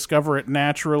you would discover it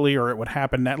naturally or it would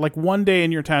happen. Like, one day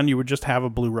in your town, you would just have a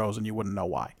blue rose and you wouldn't know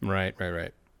why. Right.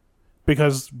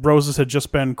 Because roses had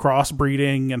just been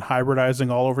crossbreeding and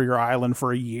hybridizing all over your island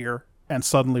for a year, and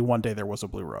suddenly one day there was a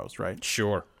blue rose, right?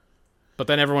 Sure. But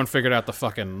then everyone figured out the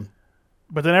fucking...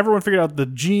 But then everyone figured out the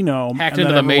genome, Hacked and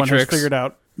into then the everyone Matrix. has figured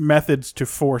out methods to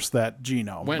force that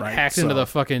genome. Went right? hacked into the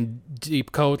fucking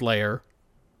deep code layer.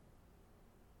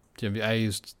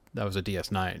 That was a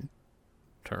DS9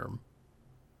 term.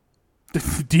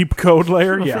 deep code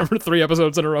layer. Yeah, Remember 3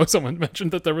 episodes in a row someone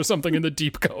mentioned that there was something in the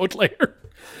deep code layer.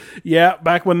 yeah.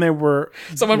 Back when they were,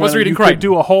 Someone was when reading you could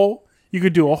Crichton. you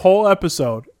could do a whole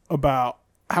episode about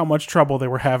how much trouble they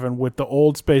were having with the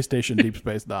old space station Deep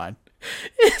Space Nine.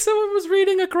 Someone was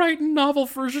reading a Crichton novel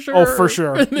for sure. Oh, for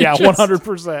sure. And they Yeah, just-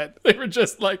 100%. They were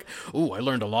just like, "Ooh, I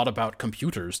learned a lot about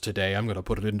computers today. I'm going to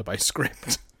put it into my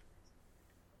script."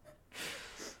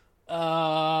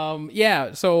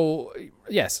 Yeah, so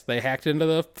yes, they hacked into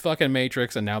the fucking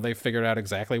Matrix and now they've figured out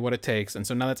exactly what it takes. And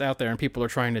so now that's out there and people are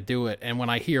trying to do it. And when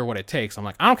I hear what it takes, I'm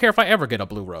like, I don't care if I ever get a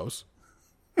blue rose.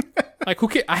 Like, who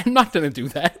cares? I'm not going to do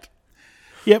that.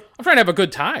 Yep. I'm trying to have a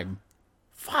good time.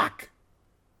 Fuck.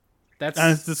 And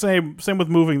it's the same with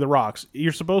moving the rocks.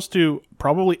 You're supposed to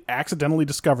probably accidentally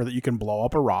discover that you can blow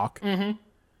up a rock. Mm-hmm.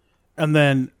 And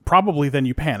then probably then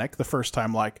you panic the first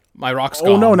time, like, my rock's oh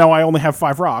gone. no, now I only have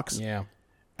 5 rocks. Yeah.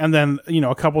 And then,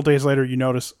 a couple days later you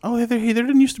notice, oh, hey, there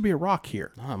didn't used to be a rock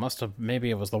here. Oh, maybe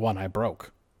it was the one I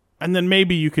broke. And then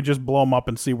maybe you could just blow them up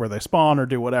and see where they spawn or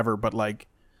do whatever. But, like,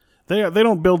 they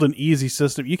don't build an easy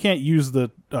system. You can't use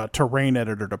the terrain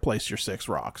editor to place your 6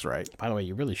 rocks, right? By the way,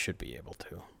 you really should be able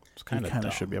to. It's You kind kind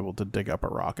of of should be able to dig up a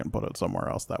rock and put it somewhere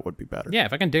else. That would be better. Yeah,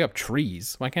 if I can dig up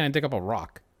trees, why can't I dig up a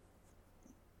rock?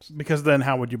 Because then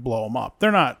how would you blow them up? They're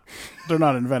not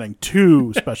inventing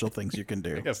 2 special things you can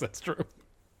do. I guess that's true.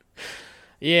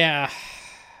 Yeah.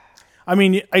 I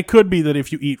mean, it could be that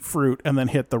if you eat fruit and then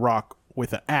hit the rock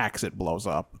with an axe, it blows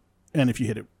up. And if you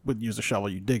hit it use a shovel,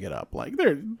 you dig it up. Like,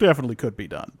 there definitely could be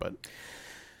done, but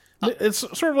it's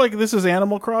sort of like this is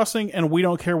Animal Crossing, and we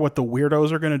don't care what the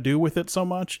weirdos are going to do with it so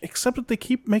much, except that they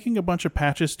keep making a bunch of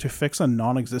patches to fix a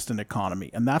non-existent economy,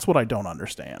 and that's what I don't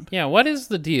understand. Yeah, what is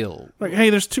the deal? Like,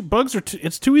 hey, there's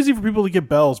it's too easy for people to get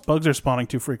bells. Bugs are spawning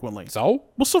too frequently. So?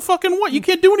 Well, so fucking what? You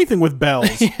can't do anything with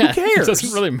bells. Who cares? It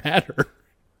doesn't really matter.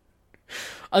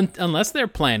 Unless they are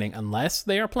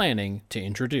planning to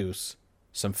introduce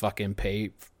some fucking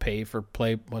pay for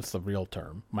play, what's the real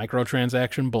term?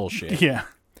 Microtransaction bullshit. Yeah.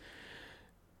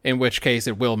 In which case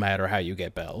it will matter how you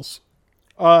get bells.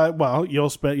 Well, you'll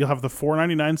have the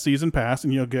 $4.99 season pass,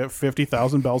 and you'll get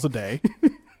 50,000 bells a day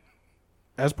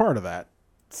as part of that.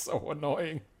 So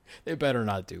annoying. They better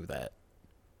not do that.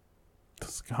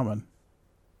 It's coming.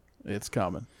 It's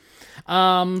coming.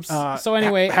 So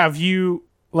anyway, have you?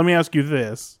 Let me ask you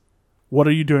this: what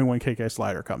are you doing when KK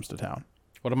Slider comes to town?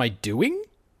 what am I doing?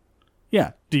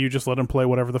 Yeah. Do you just let him play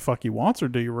whatever the fuck he wants, or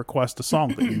do you request a song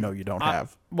that you don't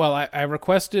have? Well, I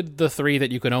requested the 3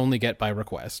 that you can only get by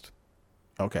request.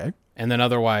 Okay. And then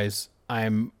otherwise,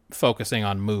 I'm focusing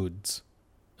on moods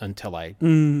until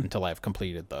I've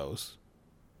completed those.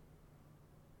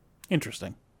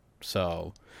 Interesting.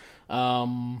 So,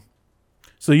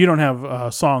 So you don't have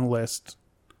a song list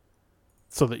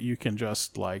so that you can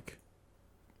just, like,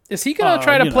 Is he going to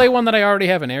try to play one that I already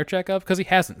have an air check of? Because he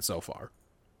hasn't so far.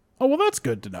 Oh, well, that's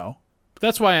good to know.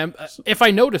 That's why if I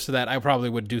noticed that, I probably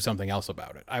would do something else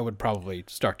about it. I would probably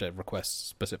start to request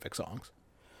specific songs.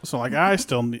 So, like,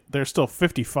 there's still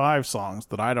 55 songs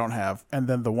that I don't have, and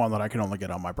then the one that I can only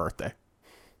get on my birthday.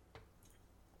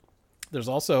 There's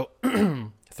also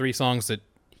 3 songs that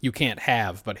you can't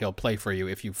have, but he'll play for you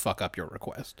if you fuck up your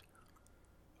request.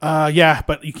 Yeah,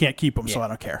 but you can't keep them, so I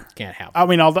don't care. Can't have I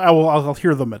mean, I'll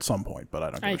hear them at some point, but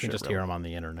I don't. You can just hear them on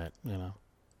the internet.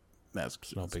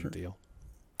 That's no big deal.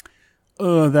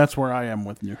 That's where I am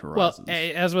with New Horizons.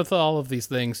 Well, as with all of these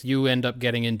things, you end up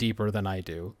getting in deeper than I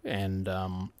do. And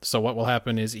so what will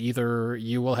happen is either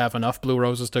you will have enough blue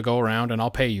roses to go around and I'll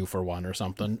pay you for one or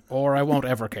something, or I won't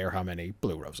ever care how many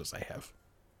blue roses I have.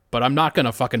 But I'm not going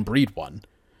to fucking breed one.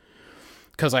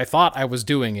 Because I thought I was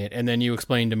doing it, and then you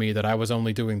explained to me that I was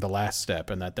only doing the last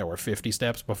step and that there were 50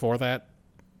 steps before that.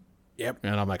 Yep.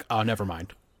 And I'm like, oh, never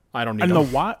mind. I don't need them.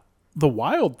 And the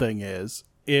wild thing is,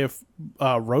 if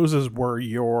roses were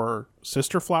your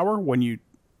sister flower when you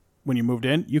moved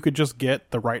in, you could just get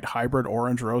the right hybrid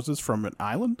orange roses from an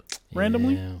island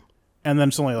randomly, and then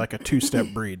it's only like a 2-step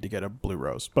breed to get a blue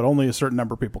rose. But only a certain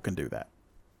number of people can do that.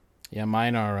 Yeah,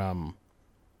 mine are.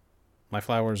 My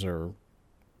flowers are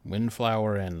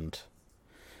windflower and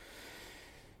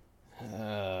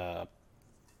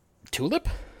tulip.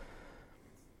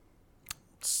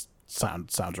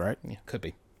 Sounds right. Yeah, could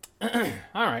be.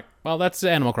 All right. Well, that's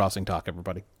Animal Crossing talk,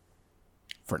 everybody.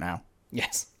 For now.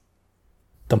 Yes.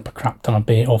 Dump a crap ton of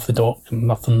bait off the dock and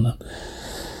nothing.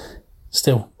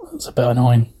 Still, it's a bit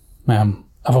annoying.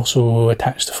 I've also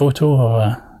attached a photo of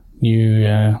a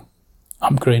new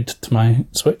upgrade to my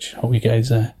Switch. Hope you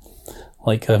guys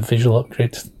like a visual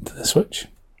upgrade to the Switch.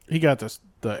 He got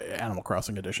the Animal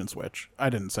Crossing Edition Switch.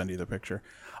 I didn't send you the picture.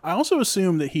 I also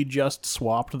assume that he just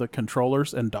swapped the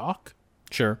controllers and dock.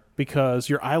 Sure. Because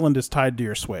your island is tied to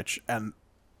your Switch, and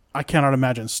I cannot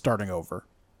imagine starting over.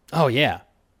 Oh, yeah.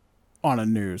 On a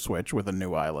new Switch with a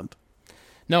new island.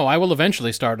 No, I will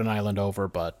eventually start an island over,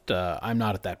 but I'm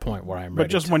not at that point where I'm ready.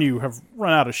 But just when you have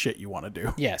run out of shit you want to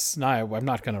do. Yes. No, I'm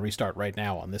not going to restart right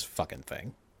now on this fucking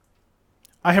thing.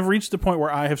 I have reached the point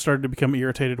where I have started to become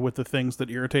irritated with the things that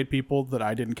irritate people that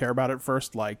I didn't care about at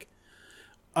first, like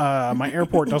my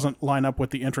airport doesn't line up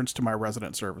with the entrance to my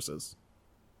resident services.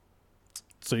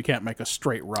 So you can't make a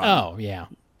straight run. Oh, yeah.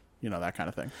 You know, that kind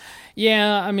of thing.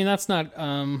 Yeah, I mean, that's not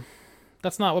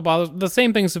what bothers... The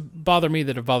same things bother me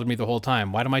that have bothered me the whole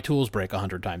time. Why do my tools break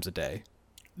 100 times a day?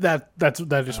 That is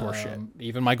horseshit.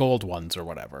 Even my gold ones or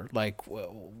whatever. Like,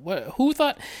 who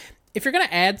thought... If you're going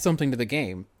to add something to the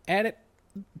game, add it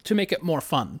to make it more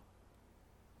fun.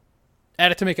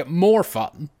 Add it to make it more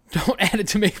fun. Don't add it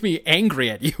to make me angry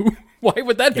at you. Why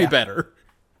would that be better?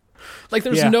 Like,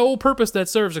 there's no purpose that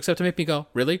serves except to make me go,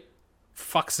 really?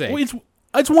 Fuck's sake. Well,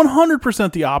 it's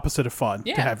 100% the opposite of fun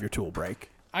to have your tool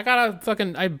break.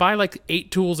 I buy like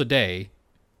 8 tools a day,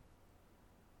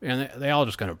 and they all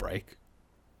just gonna break.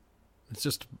 It's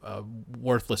just a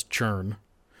worthless churn.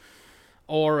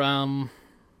 Or,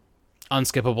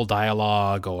 unskippable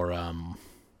dialogue, or,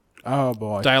 oh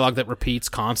boy. Dialogue that repeats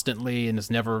constantly and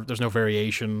there's no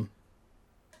variation.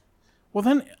 Well,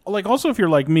 then, like, also if you're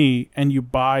like me and you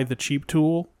buy the cheap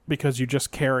tool because you just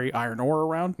carry iron ore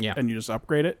around and you just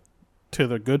upgrade it to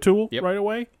the good tool right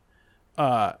away,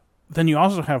 then you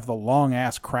also have the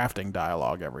long-ass crafting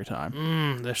dialogue every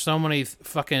time. There's so many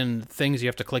fucking things you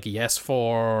have to click yes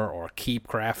for, or keep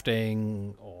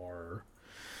crafting, or...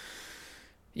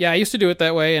 Yeah, I used to do it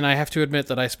that way, and I have to admit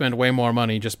that I spend way more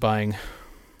money just buying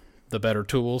the better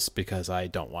tools because I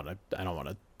don't want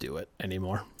to do it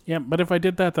anymore. Yeah, but if I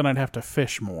did that, then I'd have to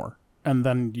fish more. And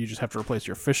then you just have to replace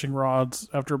your fishing rods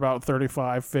after about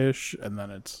 35 fish, and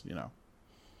then it's,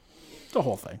 the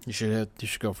whole thing. You should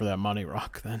go for that money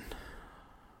rock then.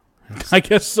 I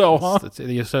guess so, huh?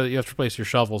 You have to replace your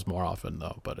shovels more often,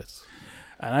 though, but it's...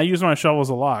 And I use my shovels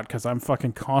a lot because I'm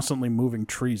fucking constantly moving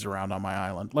trees around on my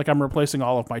island. Like, I'm replacing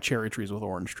all of my cherry trees with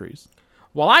orange trees.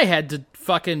 Well, I had to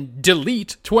fucking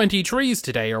delete 20 trees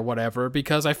today or whatever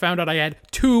because I found out I had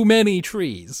too many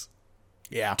trees.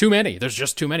 Yeah. Too many. There's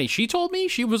just too many. She told me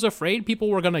she was afraid people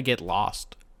were going to get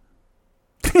lost.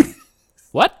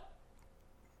 What?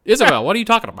 Isabel, what are you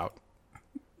talking about?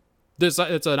 It's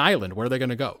an island. Where are they going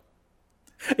to go?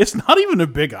 It's not even a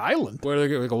big island. Where are they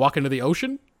going to walk into the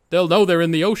ocean? They'll know they're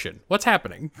in the ocean. What's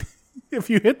happening? If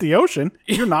you hit the ocean,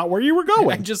 you're not where you were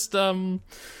going. I just,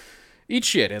 eat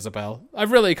shit, Isabel.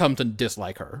 I've really come to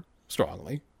dislike her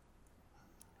strongly.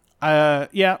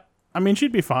 Yeah. I mean,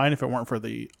 she'd be fine if it weren't for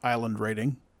the island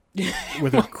rating.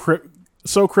 With her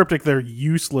so cryptic they're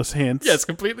useless hints. Yeah, it's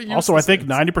completely useless. Also, I think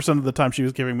hints. 90% of the time she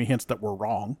was giving me hints that were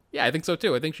wrong. Yeah, I think so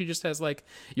too. I think she just has like,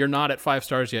 you're not at 5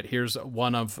 stars yet. Here's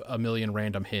one of a million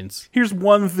random hints. Here's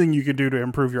one thing you could do to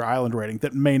improve your island rating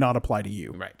that may not apply to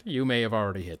you. Right. You may have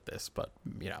already hit this, but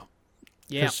Yeah.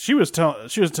 'Cause she was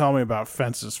telling me about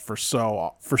fences for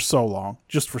so long,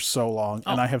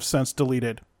 and I have since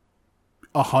deleted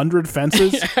 100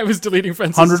 fences, I was deleting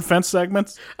fences. 100 fence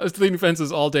segments. I was deleting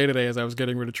fences all day today as I was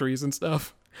getting rid of trees and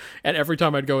stuff. And every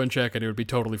time I'd go and check it, it would be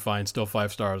totally fine, still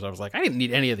 5 stars. I was like, I didn't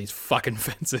need any of these fucking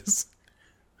fences.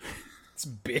 This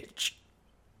bitch.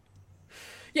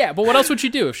 Yeah, but what else would she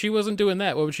do? If she wasn't doing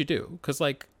that, what would she do? Because,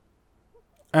 like...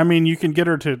 I mean, you can get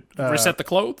her to... reset the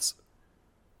clothes?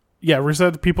 Yeah,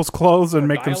 reset people's clothes and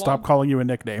make them dialogue? stop calling you a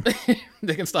nickname.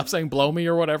 They can stop saying blow me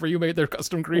or whatever you made their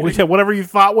custom greeting. Well, yeah, whatever you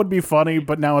thought would be funny,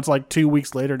 but now it's like 2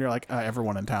 weeks later and you're like,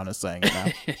 everyone in town is saying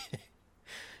it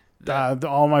now.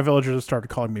 All my villagers have started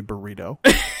calling me Burrito.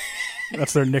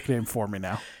 That's their nickname for me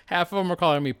now. Half of them are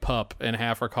calling me Pup, and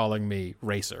half are calling me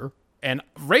Racer. And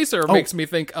Racer makes me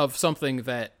think of something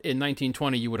that in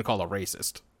 1920 you would have called a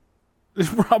racist.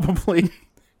 Probably.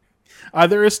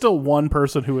 There is still one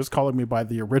person who is calling me by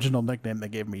the original nickname they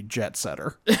gave me, Jet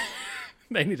Setter.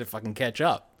 They need to fucking catch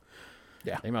up.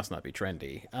 Yeah. They must not be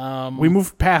trendy. We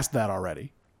moved past that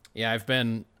already. Yeah, I've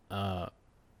been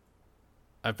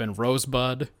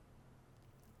Rosebud.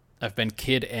 I've been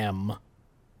Kid M.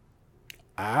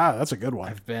 That's a good one.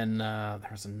 I've been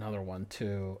there's another one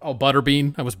too. Oh,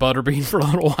 Butterbean. I was Butterbean for a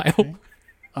little while.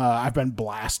 I've been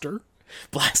Blaster.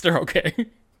 Blaster, okay.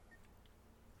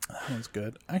 That one's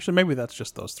good. Actually, maybe that's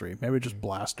just those 3. Maybe just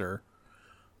Blaster,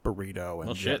 Burrito, and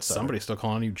Well, Jet shit, Setter. somebody's still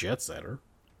calling you Jet Setter.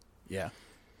 Yeah.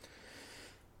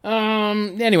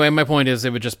 Anyway, my point is,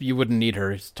 it would just, you wouldn't need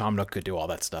her. Tom Nook could do all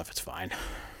that stuff. It's fine.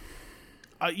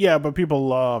 Yeah, but people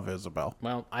love Isabel.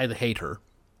 Well, I hate her.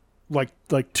 Like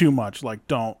too much. Like,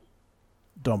 don't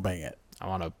bang it. I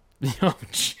want to.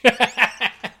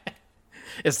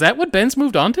 Is that what Ben's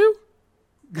moved on to?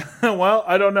 Well,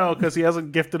 I don't know, because he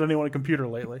hasn't gifted anyone a computer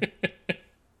lately.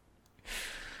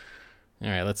 All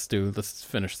right, let's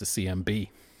finish the CMB.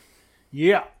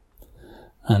 Yeah.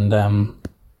 And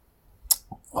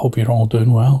hope you're all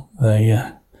doing well.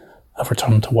 I've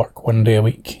returned to work 1 day a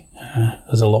week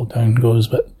as the lockdown goes,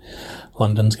 but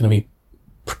London's going to be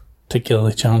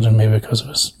particularly challenging, maybe because of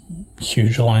its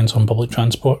huge reliance on public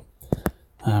transport,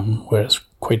 where it's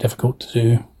quite difficult to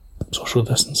do social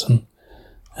distancing.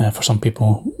 For some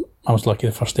people, I was lucky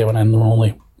the first day I went in, there was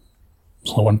only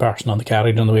one person on the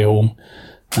carriage on the way home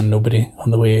and nobody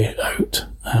on the way out.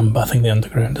 But I think the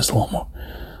underground is a lot more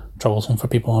troublesome for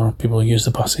people, or people who use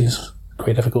the buses.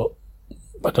 Quite difficult.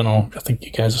 But I don't know, I think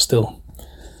you guys are still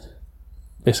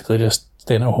basically just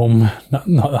staying at home.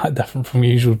 Not that different from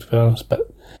usual, to be honest.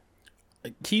 But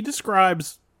He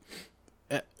describes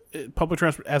public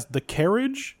transport as the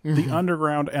carriage, the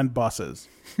underground, and buses.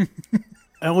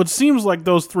 And it seems like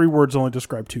those 3 words only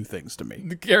describe 2 things to me.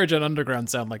 The carriage and underground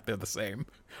sound like they're the same.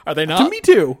 Are they not? To me,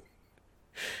 too.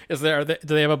 Do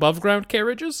they have above ground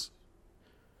carriages?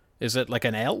 Is it like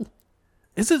an L?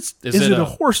 Is it it a a-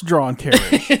 horse-drawn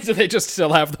carriage? Do they just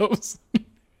still have those?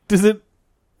 Does it...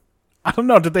 I don't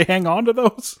know. Did they hang on to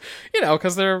those?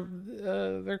 Because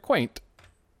they're quaint.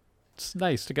 It's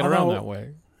nice to get around Although- that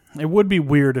way. It would be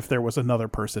weird if there was another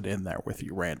person in there with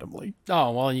you randomly.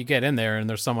 Oh, well, you get in there and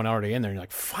there's someone already in there and you're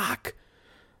like, fuck.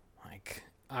 Like,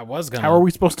 I was going to... How are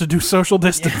we supposed to do social Yeah, I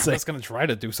distancing? was going to try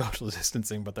to do social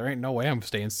distancing, but there ain't no way I'm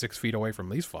staying 6 feet away from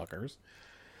these fuckers.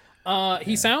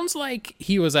 He sounds like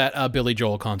he was at a Billy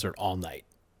Joel concert all night.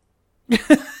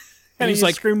 And he's he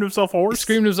like- screamed himself hoarse?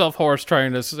 Screamed himself hoarse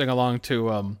trying to sing along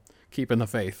to Keeping the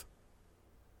Faith.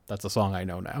 That's a song I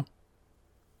know now.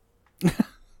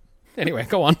 Anyway,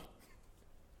 go on.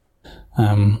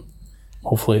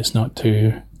 hopefully it's not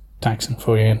too taxing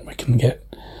for you and we can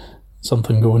get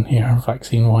something going here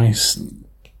vaccine-wise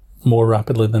more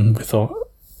rapidly than we thought.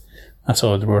 I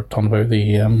saw they were talking about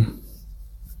the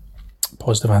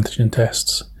positive antigen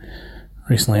tests,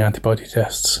 recently antibody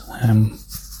tests.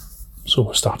 So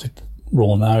we started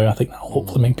rolling that out. I think that'll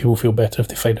hopefully make people feel better if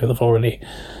they find out they've already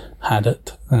had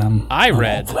it. I and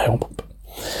read- hopefully help.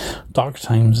 Dark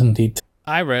times indeed.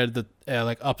 I read that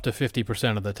like up to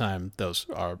 50% of the time, those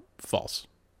are false.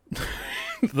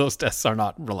 Those tests are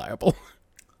not reliable.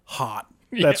 Hot.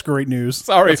 That's great news.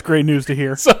 Sorry. That's great news to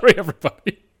hear. Sorry,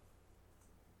 everybody.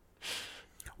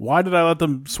 Why did I let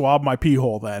them swab my pee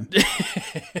hole then?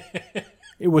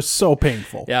 It was so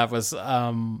painful. Yeah, it was.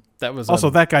 That was Also,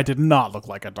 that guy did not look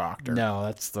like a doctor. no.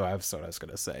 That's what I was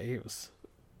going to say.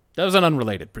 That was an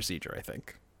unrelated procedure. I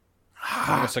think.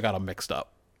 I guess I got them mixed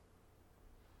up.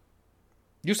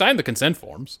 You signed the consent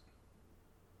forms.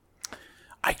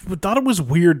 I thought it was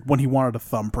weird when he wanted a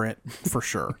thumbprint, for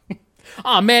sure.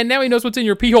 Aw, man, now he knows what's in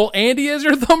your pee hole and he has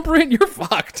your thumbprint? You're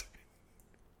fucked.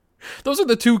 Those are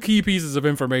the two key pieces of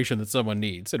information that someone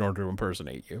needs in order to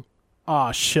impersonate you.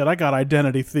 Aw, shit, I got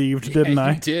identity thieved, didn't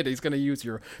I? You did. He's going to use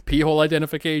your pee hole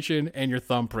identification and your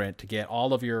thumbprint to get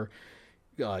all of your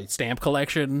stamp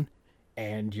collection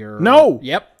and your... No!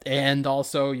 Yep, and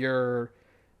also your...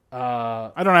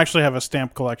 I don't actually have a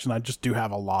stamp collection. I just do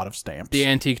have a lot of stamps. the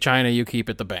antique china you keep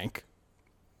at the bank.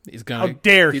 He's gonna... How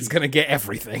dare He's he. going to get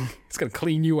everything. He's going to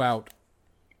clean you out.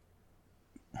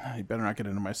 You better not get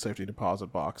into my safety deposit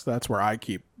box. That's where I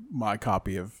keep my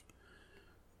copy of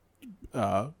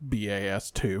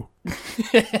BAS 2.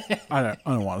 I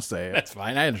don't want to say it. That's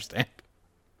fine. I understand.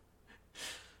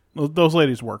 Those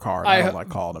ladies work hard. I don't like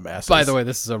calling them asses. By the way,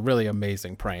 this is a really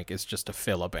amazing prank. It's just to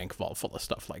fill a bank vault full of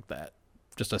stuff like that.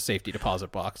 Just a safety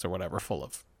deposit box or whatever full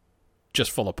of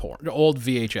porn. Old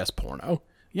VHS porno.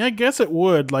 Yeah, I guess it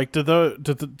would. Like, do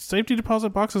the safety deposit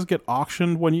boxes get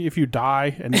auctioned if you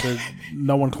die and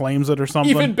no one claims it or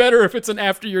something? Even better if it's an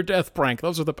after your death prank.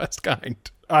 Those are the best kind.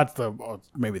 That's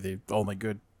maybe the only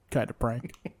good kind of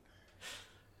prank.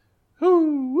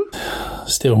 Ooh.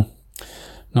 Still,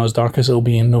 not as dark as it'll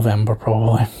be in November,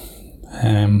 probably.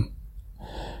 And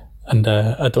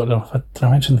I don't know if did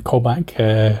I mention the callback.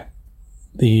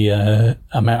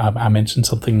 I mentioned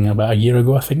something about a year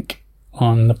ago, I think,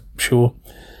 on the show.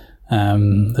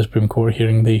 The Supreme Court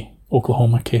hearing the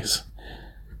Oklahoma case.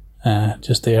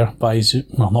 Just there by Zoom.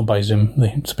 Well, not by Zoom.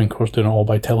 The Supreme Court's doing it all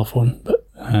by telephone.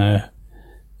 But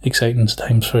exciting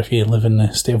times for if you live in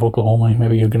the state of Oklahoma.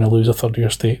 Maybe you're going to lose a third of your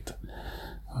state.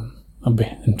 It'll be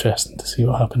interesting to see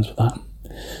what happens with that.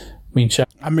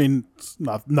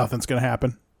 Nothing's going to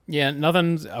happen. Yeah,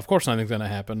 of course nothing's going to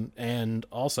happen. And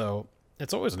also,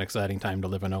 it's always an exciting time to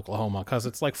live in Oklahoma because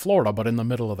it's like Florida, but in the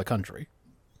middle of the country.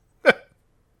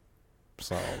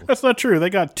 So That's not true.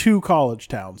 They got 2 college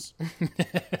towns.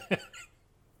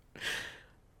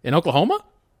 in Oklahoma,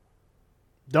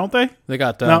 Don't they? they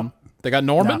got No. they got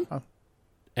Norman No.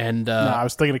 and No, I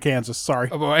was thinking of Kansas. Sorry.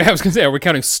 I was gonna say, are we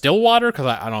counting Stillwater? Because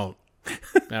I don't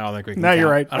think we can. No, you're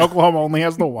right. I don't- Oklahoma only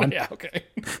has the one. Yeah, okay.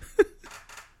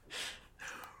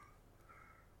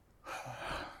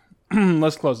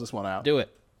 Let's close this one out. Do it.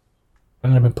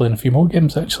 I've been playing a few more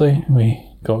games, actually. We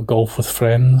got Golf with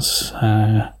Friends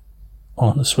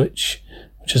on the Switch,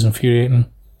 which is infuriating.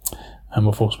 And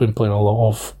we've also been playing a lot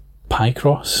of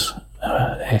Picross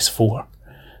S4.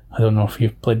 I don't know if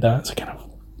you've played that. It's a kind of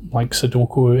like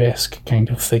Sudoku-esque kind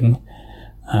of thing.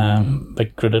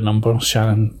 Big grid of numbers.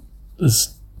 Shannon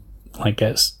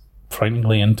gets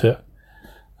frighteningly into it.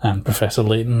 And Professor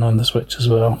Layton on the Switch as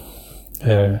well.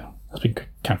 It's been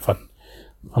kind of fun.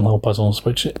 Fun little puzzles,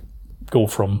 which go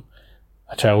from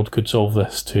a child could solve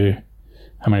this to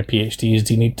how many PhDs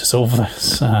do you need to solve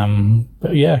this?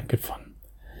 But yeah, good fun.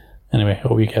 Anyway,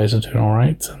 hope you guys are doing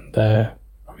alright, and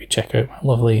hope you check out my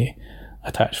lovely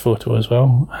attached photo as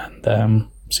well, and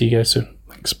see you guys soon.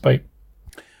 Thanks, bye.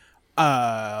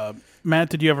 Matt,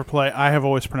 did you ever play? I have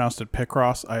always pronounced it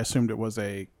Picross. I assumed it was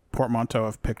a portmanteau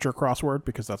of picture crossword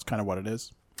because that's kind of what it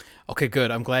is. Okay,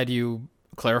 good. I'm glad you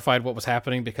clarified what was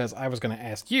happening because I was going to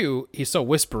ask you, he's so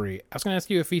whispery, I was going to ask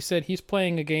you if he said he's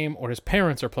playing a game or his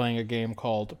parents are playing a game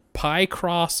called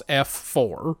Picross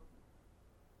F4.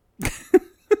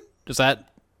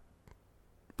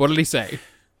 What did he say?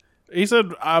 He said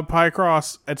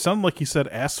Picross. It sounded like he said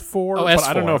S4, Oh, but S4,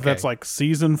 I don't know if okay. that's like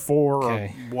season 4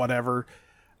 Okay. or whatever.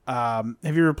 Have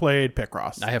you ever played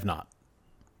Picross? I have not.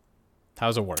 How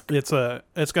does it work? It's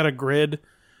got a grid,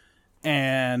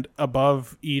 and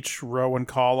above each row and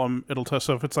column, it'll tell.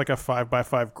 So if it's like a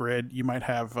 5x5 grid, you might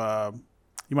have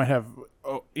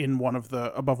in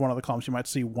above one of the columns, you might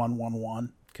see 1, 1,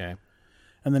 1. Okay.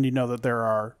 And then you know that there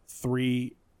are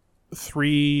three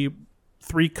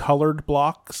colored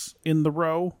blocks in the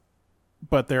row,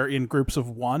 but they're in groups of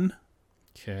 1.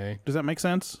 Okay. Does that make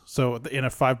sense? So in a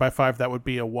 5x5, that would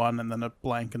be a 1, and then a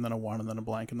blank, and then a 1, and then a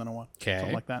blank, and then a 1. Okay.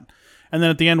 Something like that. And then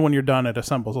at the end, when you're done, it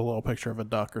assembles a little picture of a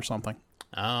duck or something.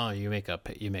 Oh,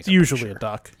 It's usually picture. a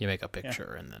duck. You make a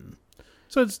picture and then...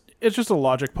 So it's just a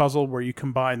logic puzzle where you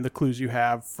combine the clues you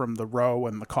have from the row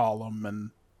and the column,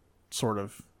 and sort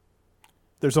of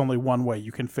there's only one way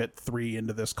you can fit 3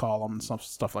 into this column and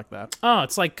stuff like that. Oh,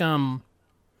 it's like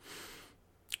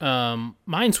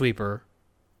Minesweeper,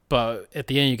 but at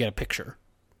the end you get a picture.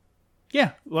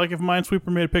 Yeah, like if Minesweeper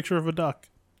made a picture of a duck.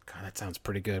 God, that sounds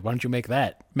pretty good. Why don't you make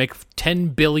that? Make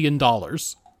 $10 billion.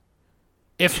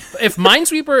 If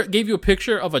Minesweeper gave you a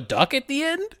picture of a duck at the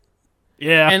end,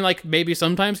 Yeah, and like maybe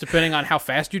sometimes depending on how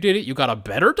fast you did it, you got a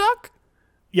better duck.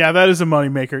 Yeah, that is a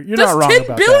moneymaker. You're That's not wrong $10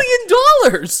 about that.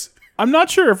 billion. I'm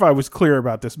not sure if I was clear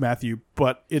about this, Matthew,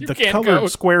 but the can't colored go-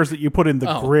 squares that you put in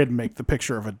the grid make the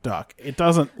picture of a duck. It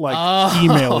doesn't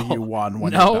email you one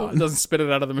when you're No, it done. doesn't spit it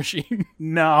out of the machine.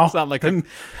 No, It's not like then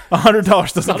 $100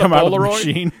 doesn't not a come out of the Polaroid.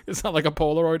 machine. It's not like a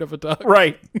Polaroid of a duck.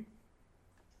 Right.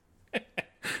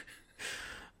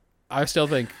 I still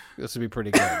think this would be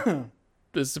pretty good.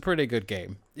 This is a pretty good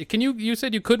game. You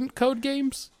said you couldn't code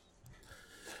games?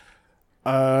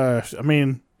 I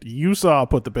mean, you saw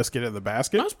put the biscuit in the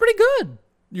basket, That was pretty good.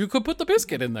 You could put the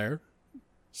biscuit in there.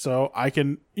 so I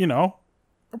can, it'll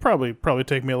probably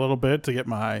take me a little bit to get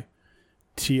my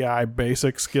TI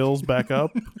basic skills back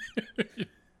up.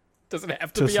 Doesn't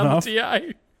have to To be on the snuff?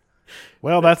 TI.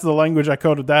 Well, that's the language I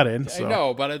coded that in. So. I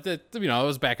know, but it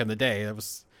was back in the day. It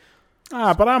was.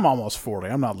 But I'm almost 40.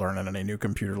 I'm not learning any new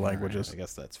computer languages. I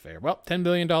guess that's fair. Well, $10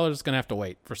 billion is going to have to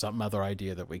wait for some other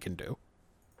idea that we can do.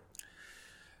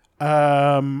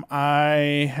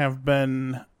 I have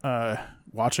been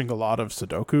watching a lot of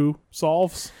Sudoku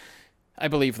solves. I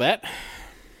believe that.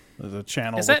 There's a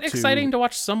channel. Is that with two- exciting to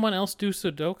watch someone else do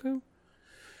Sudoku?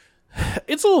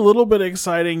 It's a little bit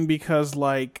exciting because,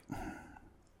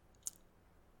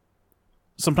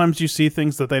 sometimes you see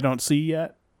things that they don't see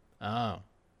yet. Oh.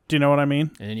 Do you know what I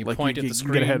mean? And then you Like, point at the get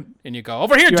screen ahead. and you go,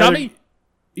 over here, You're dummy!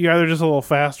 You're either just a little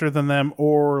faster than them,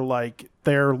 or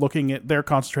they're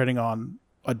concentrating on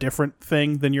a different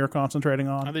thing than you're concentrating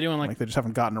on. Are they doing They just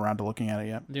haven't gotten around to looking at it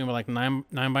yet. doing like 9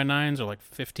 by 9s or like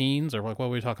 15s or like what are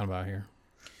we talking about here?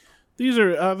 These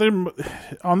are they're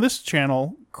on this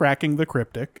channel. Cracking the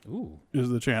Cryptic Ooh. is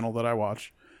the channel that I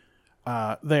watch.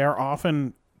 They are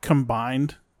often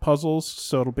combined puzzles,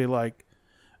 so it'll be like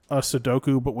a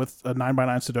Sudoku, but with a 9 by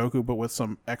 9 Sudoku, but with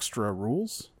some extra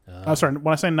rules. Sorry,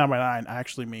 when I say 9 by 9, I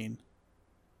actually mean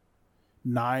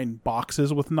 9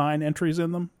 boxes with 9 entries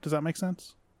in them. Does that make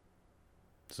sense?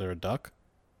 Is there a duck?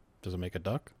 Does it make a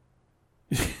duck?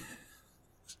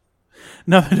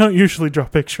 No, they don't usually draw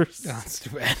pictures That's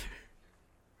too bad.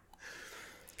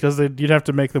 because you'd have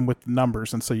to make them with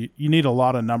numbers, and so you need a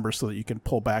lot of numbers so that you can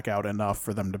pull back out enough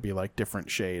for them to be like different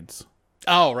shades.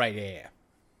 Oh, right, yeah.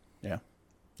 Yeah.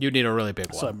 You need a really big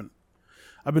one. So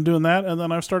I've been doing that, and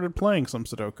then I've started playing some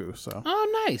Sudoku. So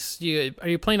Oh, nice. Are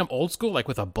you playing them old school, like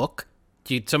with a book?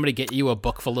 Did somebody get you a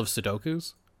book full of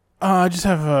Sudokus? I just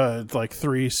have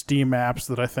 3 Steam apps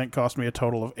that I think cost me a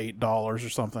total of $8 or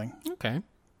something. Okay.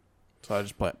 So I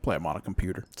just play them on a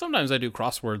computer. Sometimes I do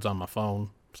crosswords on my phone.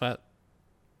 Is that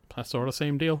sort of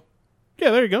same deal?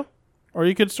 Yeah, there you go. Or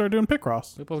you could start doing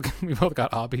Picross. We both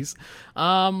got hobbies.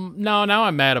 No, now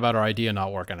I'm mad about our idea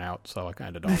not working out, so I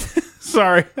kind of don't.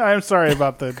 Sorry, I'm sorry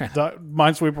about the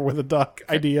Minesweeper with a duck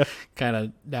idea. Kind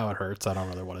of, now it hurts. I don't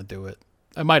really want to do it.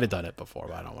 I might have done it before,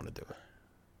 but I don't want to do it.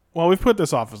 Well, we've put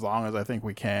this off as long as I think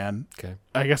we can. Okay.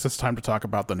 I guess it's time to talk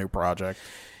about the new project.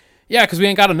 Yeah, because we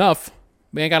ain't got enough.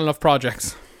 We ain't got enough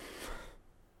projects.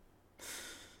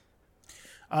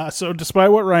 So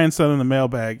despite what Ryan said in the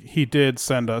mailbag, he did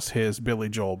send us his Billy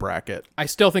Joel bracket. I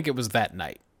still think it was that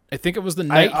night. I think it was the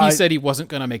night he said he wasn't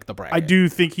going to make the bracket. I do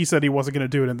think he said he wasn't going to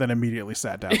do it and then immediately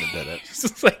sat down and did it.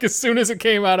 It's like as soon as it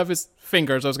came out of his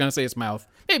fingers, I was going to say his mouth.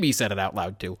 Maybe he said it out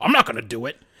loud too. I'm not going to do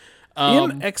it.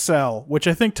 In Excel, which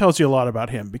I think tells you a lot about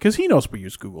him because he knows we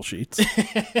use Google Sheets.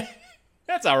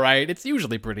 That's all right. It's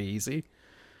usually pretty easy.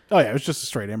 Oh yeah, it was just a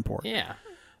straight import. Yeah.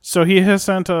 So he has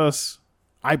sent us,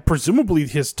 presumably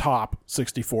his top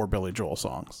 64 Billy Joel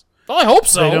songs. Well, I hope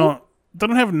so. They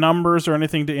don't have numbers or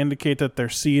anything to indicate that they're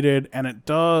seeded, and it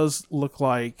does look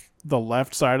like the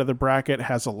left side of the bracket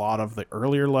has a lot of the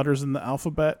earlier letters in the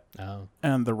alphabet,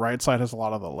 and the right side has a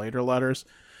lot of the later letters.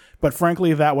 But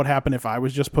frankly, that would happen if I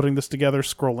was just putting this together,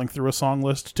 scrolling through a song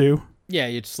list too. Yeah,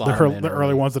 you'd slide them in The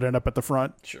early ones that end up at the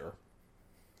front. Sure.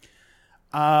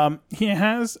 He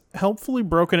has helpfully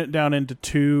broken it down into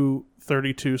 2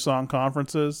 32-song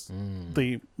conferences,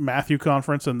 the Matthew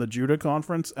conference and the Judah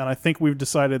conference, and I think we've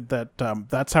decided that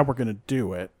that's how we're going to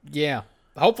do it. Yeah.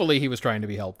 Hopefully he was trying to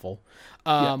be helpful.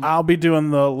 I'll be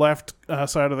doing the left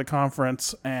side of the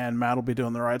conference, and Matt will be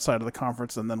doing the right side of the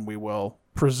conference, and then we will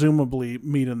presumably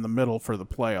meet in the middle for the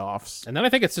playoffs. And then I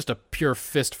think it's just a pure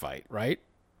fist fight, right?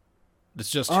 It's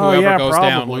just whoever goes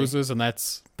down loses, and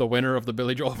that's the winner of the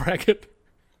Billy Joel bracket.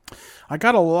 I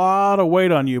got a lot of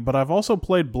weight on you, but I've also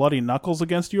played Bloody Knuckles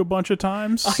against you a bunch of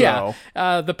times. Yeah,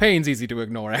 the pain's easy to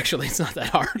ignore, actually. It's not that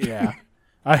hard. Yeah.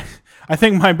 I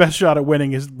think my best shot at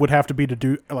winning would have to be to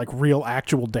do like real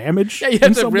actual damage. Yeah, you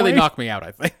have to really knock me out,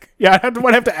 I think. Yeah, I'd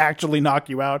have to actually knock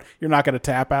you out. You're not going to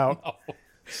tap out.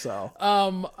 So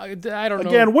I don't know.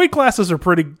 again, weight classes are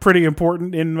pretty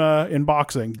important in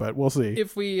boxing, but we'll see.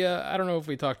 If we, I don't know if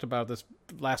we talked about this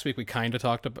last week. We kind of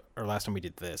talked about, or last time we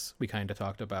did this, we kind of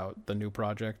talked about the new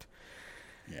project.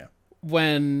 Yeah.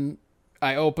 When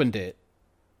I opened it,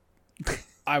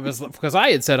 I was, because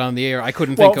I had said on the air I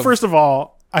couldn't Well, think of. first of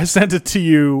all, I sent it to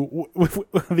you.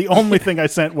 The only thing I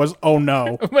sent was "Oh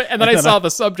no," and then I saw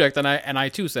the subject, and I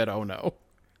too said, "Oh no."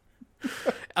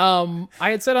 I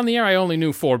had said on the air I only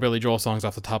knew 4 Billy Joel songs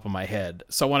off the top of my head.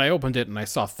 So when I opened it and I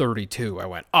saw 32, I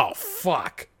went, "Oh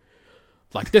fuck!"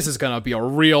 Like, this is gonna be a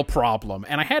real problem.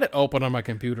 And I had it open on my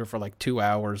computer for like 2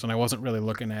 hours, and I wasn't really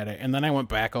looking at it. And then I went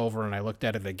back over and I looked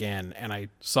at it again, and I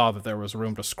saw that there was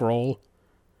room to scroll.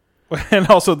 and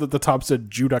also that the top said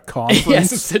Judah Conference.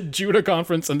 Yes, it said Judah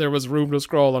Conference, and there was room to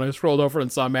scroll. And I scrolled over and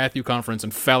saw Matthew Conference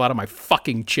and fell out of my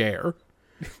fucking chair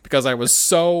because I was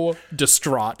so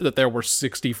distraught that there were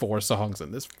 64 songs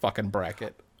in this fucking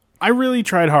bracket. I really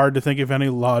tried hard to think of any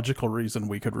logical reason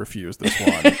we could refuse this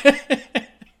one.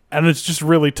 And it's just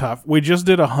really tough. We just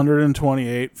did a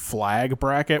 128 flag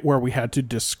bracket where we had to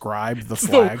describe the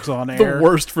flags on air. The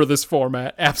worst for this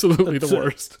format. Absolutely the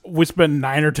worst. We spent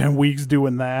 9 or 10 weeks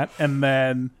doing that. And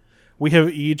then we have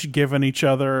each given each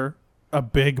other a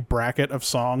big bracket of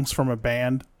songs from a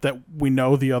band that we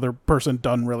know the other person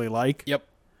doesn't really like. Yep.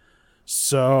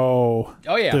 So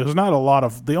Oh, yeah. there's not a lot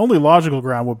of... The only logical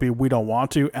ground would be we don't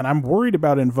want to. And I'm worried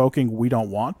about invoking we don't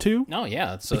want to. No,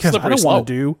 yeah. It's a Because I slippery don't slope. want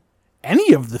to do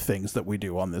any of the things that we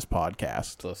do on this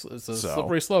podcast. It's a So.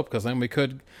 slippery slope, because then we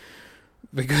could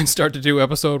start to do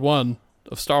episode 1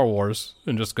 of Star Wars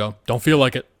and just go, don't feel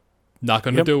like it, not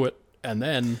going to Yep. do it. And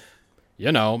then,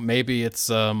 maybe it's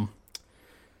the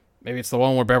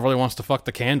one where Beverly wants to fuck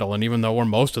the candle, and even though we're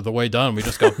most of the way done, we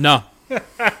just go, no,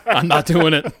 I'm not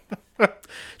doing it.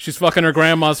 She's fucking her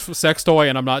grandma's sex toy,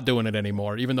 and I'm not doing it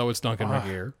anymore, even though it's Duncan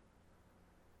McGear.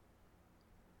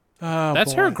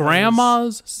 That's her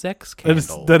grandma's sex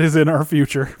candle. That is in our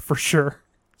future, for sure.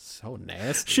 So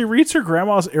nasty. She reads her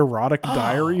grandma's erotic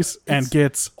diaries and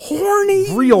gets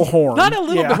Horny. real horny. Not a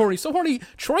little Yeah. bit horny. So horny.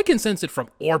 Troy can sense it from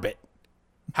orbit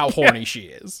how horny she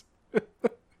is.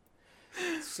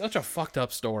 Such a fucked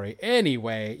up story.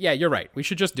 Anyway, yeah, you're right. We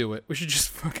should just do it. We should just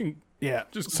fucking Yeah.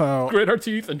 just So grit our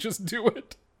teeth and just do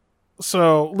it.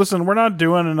 listen, we're not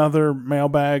doing another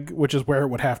mailbag, which is where it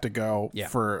would have to go Yeah.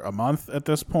 for a month at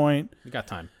this point. We got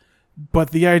time.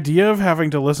 But the idea of having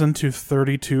to listen to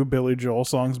 32 Billy Joel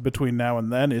songs between now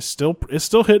and then is still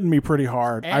hitting me pretty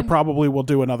hard. I And- probably will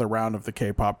do another round of the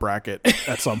K-pop bracket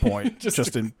at some point, just to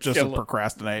to kill it.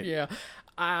 procrastinate. Yeah.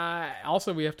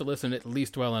 Also, we have to listen at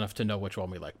least well enough to know which one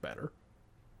we like better.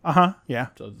 Yeah.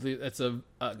 So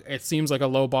it seems like a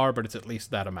low bar, but it's at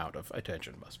least that amount of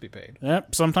attention must be paid.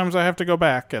 Yep. Sometimes I have to go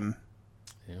back and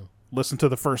Yeah. listen to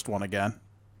the first one again.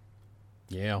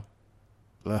 Yeah.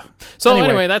 Ugh. So Anyway.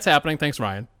 anyway, that's happening. Thanks,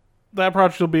 Ryan. That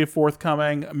project will be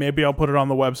forthcoming. Maybe I'll put it on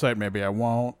the website. Maybe I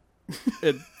won't.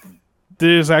 It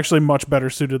is actually much better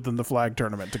suited than the flag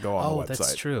tournament to go on the website.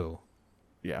 that's true.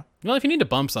 Yeah. Well, if you need to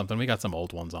bump something, we got some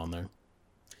old ones on there.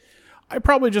 I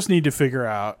probably just need to figure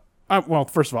out. Well,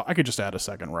 first of all, I could just add a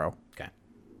second row Okay.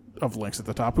 of links at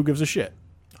the top. Who gives a shit?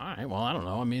 All right. Well, I don't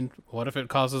know. I mean, what if it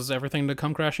causes everything to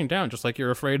come crashing down, just like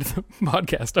you're afraid the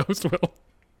podcast host will?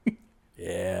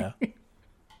 Yeah.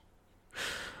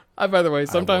 By the way,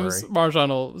 sometimes worry. Marjan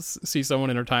will see someone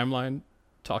in her timeline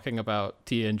talking about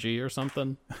TNG or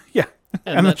something. Yeah. And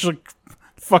And, then that- she'll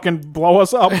fucking blow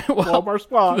us up. Blow up our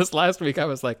spot. This last week, I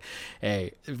was like,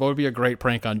 hey, what would be a great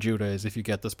prank on Judah is if you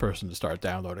get this person to start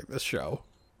downloading this show.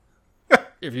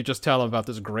 If you just tell them about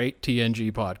this great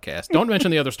TNG podcast. Don't mention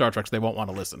the other Star Treks. They won't want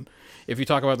to listen. If you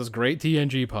talk about this great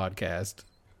TNG podcast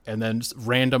and then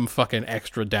random fucking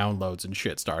extra downloads and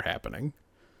shit start happening,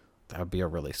 that would be a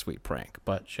really sweet prank.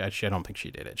 But I don't think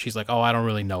she did it. She's like, oh, I don't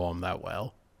really know him that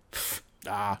well.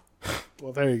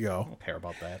 Well, there you go. I don't care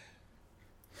about that.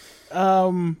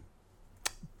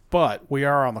 But we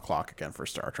are on the clock again for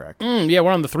Star Trek. Yeah,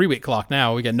 we're on the 3-week clock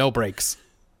now. We get no breaks.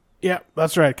 Yeah,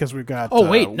 that's right, because we've got Oh,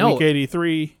 wait, no. week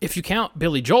 83. If you count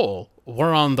Billy Joel,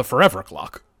 we're on the forever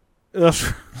clock.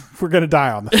 We're going to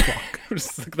die on this clock.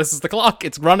 This is the clock.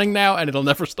 It's running now, and it'll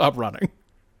never stop running.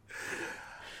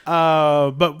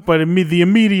 But the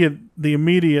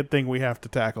immediate thing we have to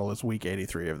tackle is week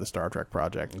 83 of the Star Trek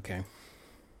project. Okay.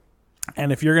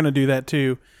 And if you're going to do that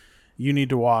too, you need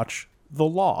to watch The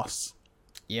Loss.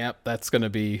 Yep, that's going to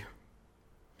be...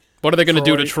 What are they going to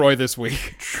do to Troy this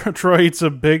week? Troy eats a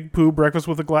big poo breakfast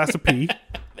with a glass of pee.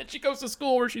 Then she goes to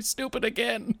school where she's stupid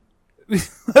again.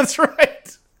 That's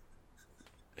right.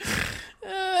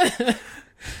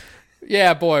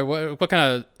 Yeah, boy, what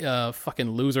kind of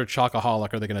fucking loser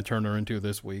chocoholic are they going to turn her into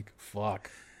this week? Fuck.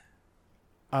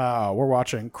 We're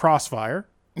watching Crossfire.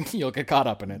 You'll get caught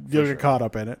up in it. You'll get caught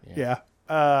up in it. Yeah.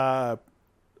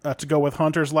 To go with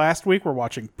Hunters last week, we're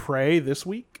watching Prey this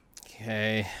week.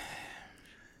 Okay.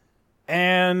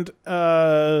 And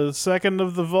second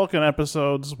of the Vulcan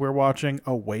episodes, we're watching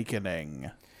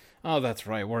Awakening. Oh, that's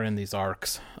right. We're in these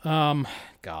arcs.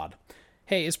 God.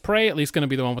 Hey, is Prey at least going to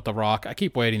be the one with The Rock? I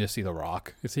keep waiting to see The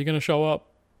Rock. Is he going to show up?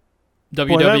 Boy,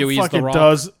 WWE's The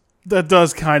Rock. That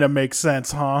does kind of make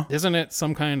sense, huh? Isn't it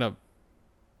some kind of...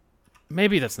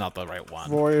 Maybe that's not the right one.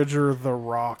 Voyager The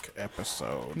Rock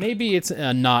episode. Maybe it's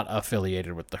not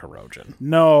affiliated with the Hirogen.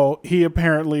 No, he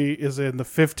apparently is in the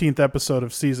 15th episode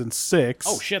of season 6.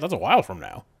 Oh, shit, that's a while from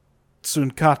now.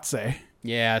 Tsunkatse.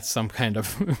 Yeah, it's some kind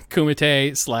of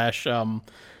Kumite /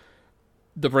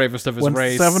 the bravest of his When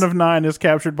race. 7 of 9 is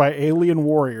captured by alien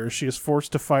warriors, she is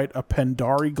forced to fight a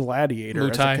Pandari gladiator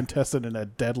as a Mutai. contestant in a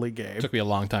deadly game. Took me a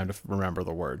long time to remember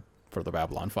the word for the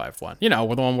Babylon 5 one. You know,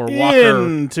 with the one where Walker...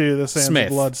 Into the sands Smith.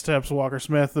 of blood steps Walker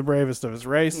Smith, the bravest of his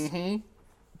race.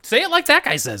 Say it like that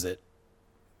guy says it.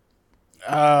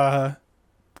 Come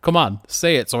on,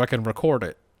 say it so I can record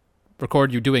it.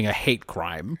 Record you doing a hate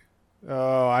crime.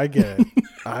 Oh, I get it.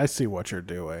 I see what you're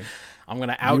doing. I'm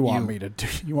gonna out you.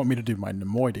 You want me to do my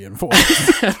Nemoidian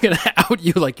voice? I'm gonna out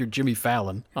you like you're Jimmy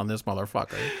Fallon on this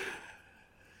motherfucker.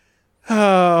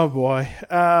 Oh boy,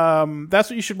 that's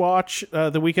what you should watch.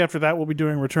 The week after that, we'll be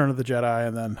doing Return of the Jedi,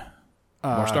 and then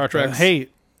More Star Trek. Hey,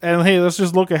 let's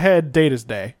just look ahead. Data's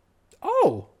Day.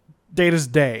 Oh, Data's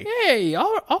Day. hey.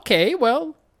 Okay.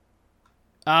 Well.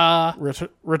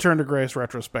 Return to Grace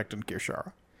retrospect in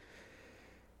Kirshara.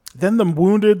 Then The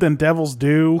Wounded, then Devil's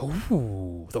Due.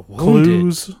 Ooh, the Wounded.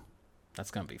 Clues. That's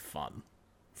gonna be fun.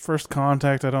 First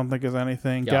Contact, I don't think is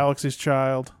anything. Yeah. Galaxy's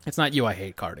Child. It's not you I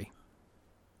hate, Cardi.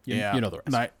 You know the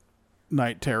rest.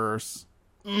 Night Terrors.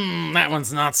 That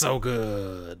one's not so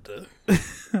good.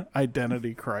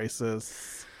 Identity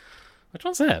Crisis. Which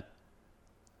one's that?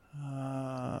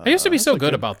 I used to be so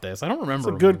good about this. I don't remember.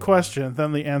 It's a good question.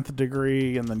 Then The Nth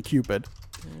Degree, and then Cupid.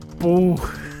 Ooh.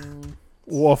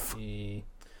 Woof.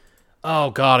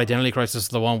 Oh god, Identity Crisis is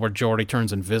the one where Geordi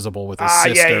turns invisible with his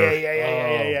sister.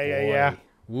 Yeah.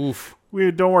 Oof.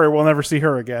 Don't worry, we'll never see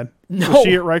her again. No. Was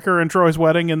she at Riker and Troy's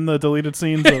wedding in the deleted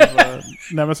scenes of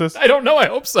Nemesis? I don't know. I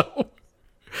hope so.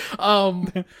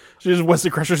 She's Wesley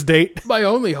Crusher's date. My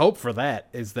only hope for that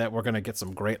is that we're gonna get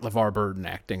some great LeVar Burton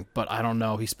acting, but I don't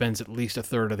know. He spends at least a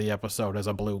third of the episode as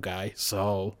a blue guy,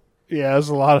 so Yeah, there's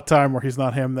a lot of time where he's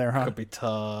not him there, huh? could be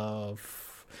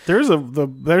tough. There's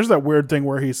that weird thing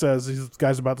where he says these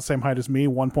guys about the same height as me,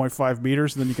 1.5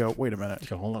 meters, and then you go, wait a minute,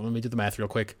 Okay, hold on, let me do the math real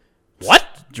quick. What?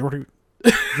 Jordy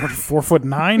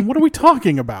 4'9"? What are we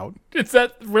talking about? Is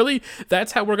that really?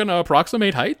 That's how we're gonna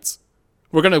approximate heights?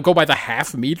 We're gonna go by the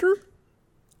half meter?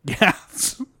 Yeah,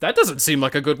 That doesn't seem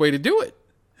like a good way to do it.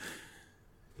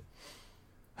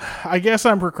 I guess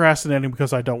I'm procrastinating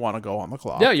because I don't want to go on the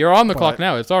clock. Yeah, you're on the clock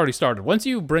now. It's already started. Once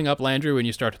you bring up Landry and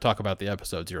you start to talk about the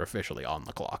episodes, you're officially on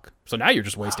the clock. So now you're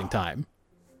just wasting time.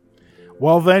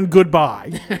 Well then,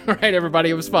 goodbye. All right,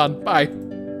 everybody. It was fun. Bye.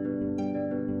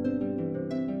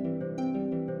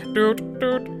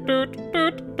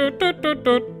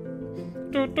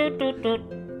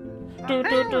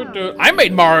 I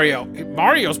made Mario.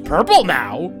 Mario's purple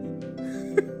now.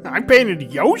 I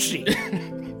painted Yoshi.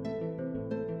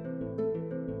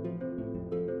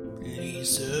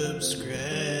 Please subscribe.